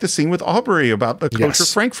 It's like the scene with Aubrey about the kosher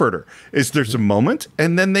Frankfurter. Is there's a moment,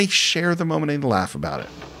 and then they share the moment and laugh about it.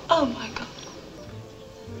 Oh my God.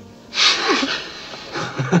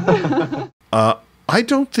 I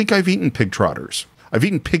don't think I've eaten pig trotters. I've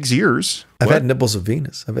eaten pig's ears. I've had nipples of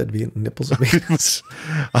Venus. I've had nipples of Venus.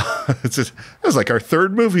 That was like our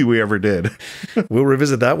third movie we ever did. We'll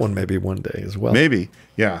revisit that one maybe one day as well. Maybe,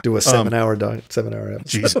 yeah. Do a 7-hour episode.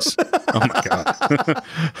 Jesus. Oh my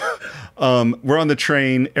God. We're on the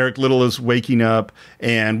train. Eric Little is waking up.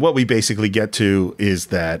 And what we basically get to is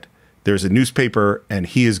that there's a newspaper and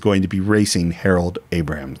he is going to be racing Harold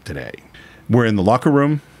Abraham today. We're in the locker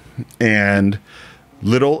room and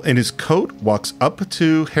Little in his coat walks up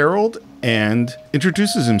to Harold and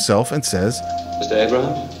introduces himself and says, Mr.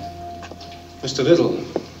 Abraham? Mr. Little,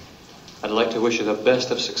 I'd like to wish you the best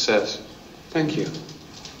of success. Thank you.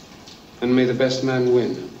 And may the best man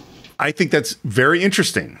win. I think that's very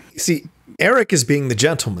interesting. See, Eric is being the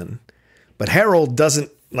gentleman, but Harold doesn't,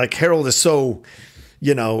 like, Harold is so,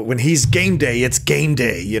 you know, when he's game day, it's game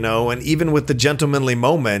day, you know, and even with the gentlemanly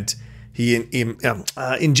moment, he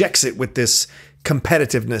injects it with this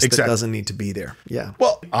competitiveness that doesn't need to be there. Yeah.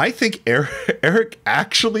 Well, I think Eric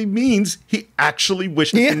actually means he actually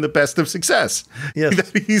wishes him the best of success. Yes.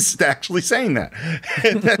 That he's actually saying that.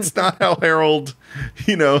 And that's not how Harold,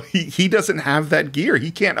 you know, he doesn't have that gear. He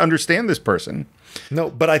can't understand this person. No,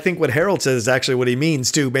 but I think what Harold says is actually what he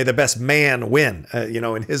means too. May the best man win, you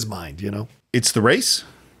know, in his mind, you know. It's the race.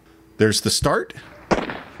 There's the start.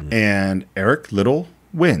 And Eric Little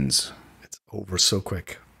wins. It's over so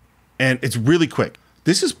quick. And it's really quick.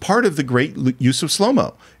 This is part of the great use of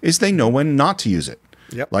slow-mo, is they know when not to use it.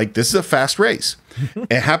 Yep. Like, this is a fast race.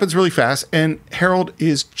 It happens really fast, and Harold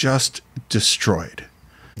is just destroyed.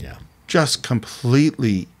 Yeah. Just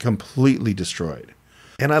completely destroyed.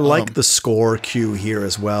 And I like the score cue here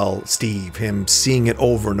as well, Steve, him seeing it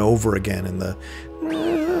over and over again, and the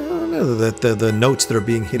notes that are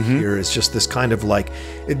being hit here is just this kind of like,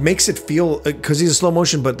 it makes it feel, because he's in slow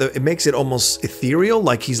motion, but it makes it almost ethereal,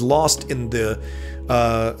 like he's lost in the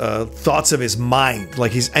thoughts of his mind,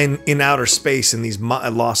 like he's in outer space and he's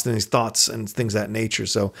lost in his thoughts and things of that nature.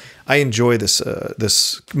 So I enjoy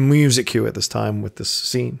this music cue at this time with this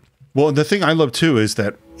scene. Well, the thing I love too is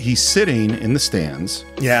that he's sitting in the stands,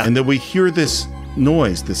 and then we hear this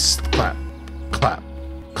noise, this clap, clap,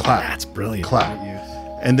 clap. That's brilliant. Clap.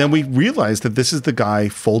 And then we realize that this is the guy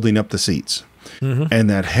folding up the seats. And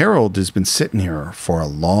that Harold has been sitting here for a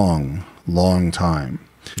long, long time.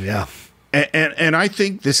 Yeah. And I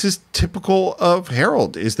think this is typical of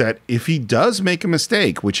Harold, is that if he does make a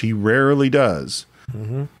mistake, which he rarely does,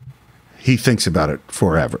 he thinks about it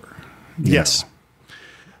forever. Yes.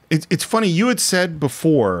 It's funny. You had said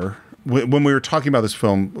before when we were talking about this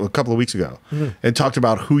film a couple of weeks ago, and talked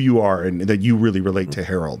about who you are and that you really relate to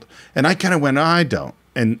Harold. And I kind of went, I don't.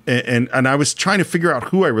 And I was trying to figure out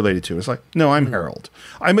who I related to. It's like, no, I'm Harold.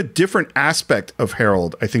 I'm a different aspect of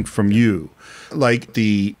Harold, I think, from you. Like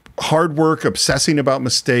the hard work, obsessing about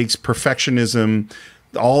mistakes, perfectionism,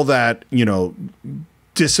 all that,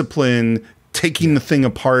 discipline, taking the thing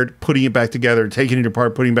apart, putting it back together, taking it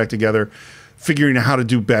apart, putting it back together, figuring out how to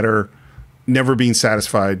do better, never being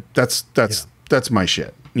satisfied. That's my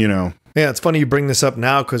shit, Yeah, it's funny you bring this up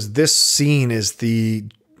now because this scene is the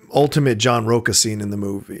ultimate John Roca scene in the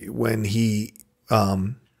movie when he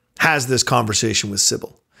has this conversation with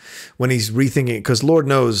Sybil, when he's rethinking it. Because Lord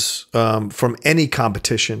knows, from any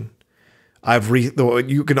competition,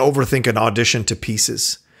 you can overthink an audition to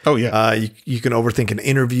pieces. Oh yeah. You can overthink an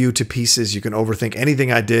interview to pieces. You can overthink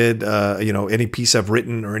anything I did, any piece I've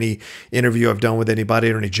written or any interview I've done with anybody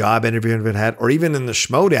or any job interview I've had, or even in the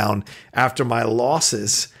Schmodown after my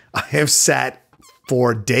losses, I have sat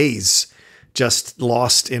for days just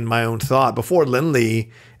lost in my own thought. Before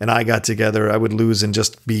Lindley and I got together, I would lose and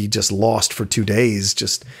just be lost for 2 days,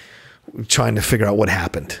 just trying to figure out what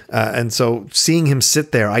happened. And so seeing him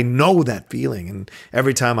sit there, I know that feeling. And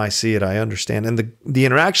every time I see it, I understand. And the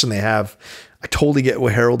interaction they have, I totally get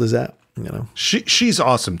where Harold is at. She's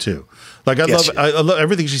awesome too. Like I love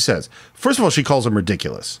everything she says. First of all, she calls him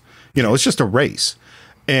ridiculous. It's just a race.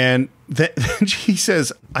 And then she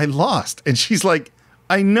says, I lost. And she's like,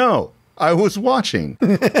 I know. I was watching.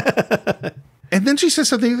 And then she says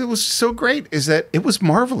something that was so great, is that it was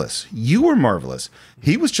marvelous. You were marvelous.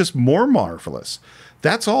 He was just more marvelous.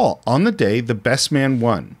 That's all. On the day, the best man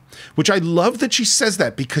won. Which I love that she says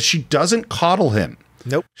that because she doesn't coddle him.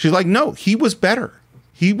 Nope. She's like, no, he was better.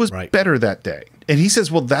 He was better that day. And he says,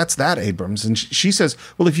 well, that's that, Abrams. And she says,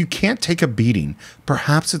 well, if you can't take a beating,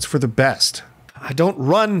 perhaps it's for the best. I don't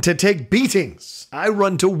run to take beatings. I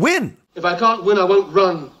run to win. If I can't win, I won't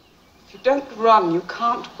run. If you don't run, you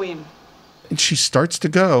can't win. And she starts to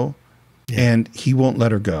go, and he won't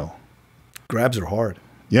let her go. Grabs her hard.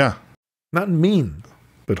 Yeah. Not mean,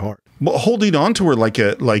 but hard. Well, holding on to her like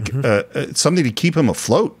something to keep him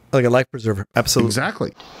afloat. Like a life preserver. Absolutely.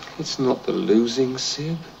 Exactly. It's not the losing,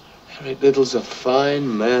 Sib. Harry Biddle's a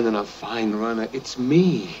fine man and a fine runner. It's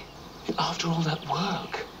me. And after all that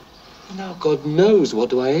work, now God knows what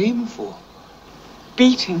do I aim for.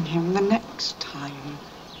 Beating him the next time.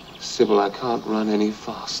 Sybil, I can't run any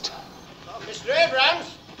faster. Mr.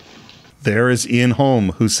 Abrams? There is Ian Holm,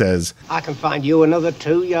 who says, I can find you another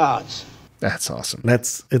 2 yards. That's awesome.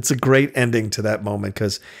 It's a great ending to that moment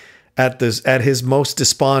because at his most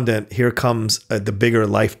despondent, here comes the bigger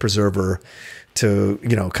life preserver to,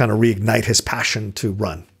 kind of reignite his passion to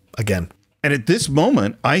run again. And at this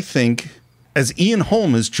moment, I think, as Ian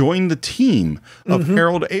Holm has joined the team of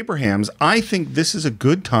Harold Abrahams, I think this is a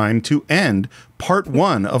good time to end part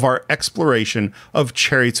 1 of our exploration of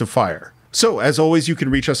Chariots of Fire. So, as always, you can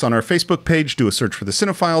reach us on our Facebook page. Do a search for the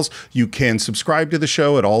Cine-Files. You can subscribe to the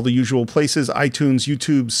show at all the usual places: iTunes,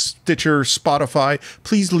 YouTube, Stitcher, Spotify.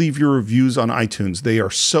 Please leave your reviews on iTunes. They are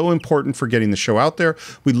so important for getting the show out there.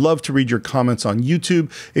 We'd love to read your comments on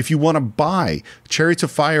YouTube. If you want to buy Chariots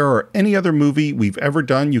of Fire or any other movie we've ever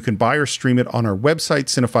done, you can buy or stream it on our website,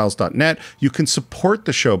 Cine-Files.net. You can support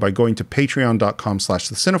the show by going to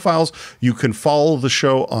patreon.com/the Cine-Files. You can follow the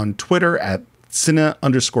show on Twitter at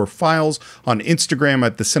Cine_Files, on Instagram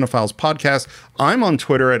at the Cine-Files Podcast. I'm on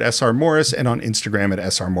Twitter at SR Morris and on Instagram at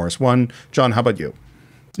SR Morris1. John, how about you?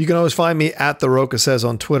 You can always find me at The Roca Says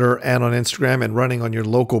on Twitter and on Instagram, and running on your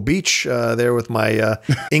local beach there with my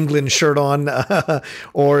England shirt on.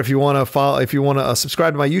 Or if you want to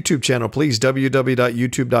subscribe to my YouTube channel, please,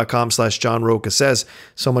 www.youtube.com/John Roca Says.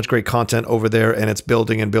 So much great content over there, and it's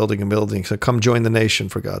building and building and building. So come join the nation,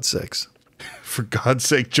 for God's sakes. For God's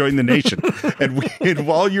sake, join the nation. and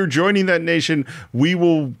while you're joining that nation, we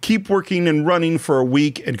will keep working and running for a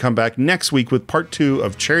week and come back next week with part 2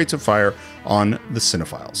 of Chariots of Fire on the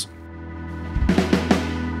Cine-Files.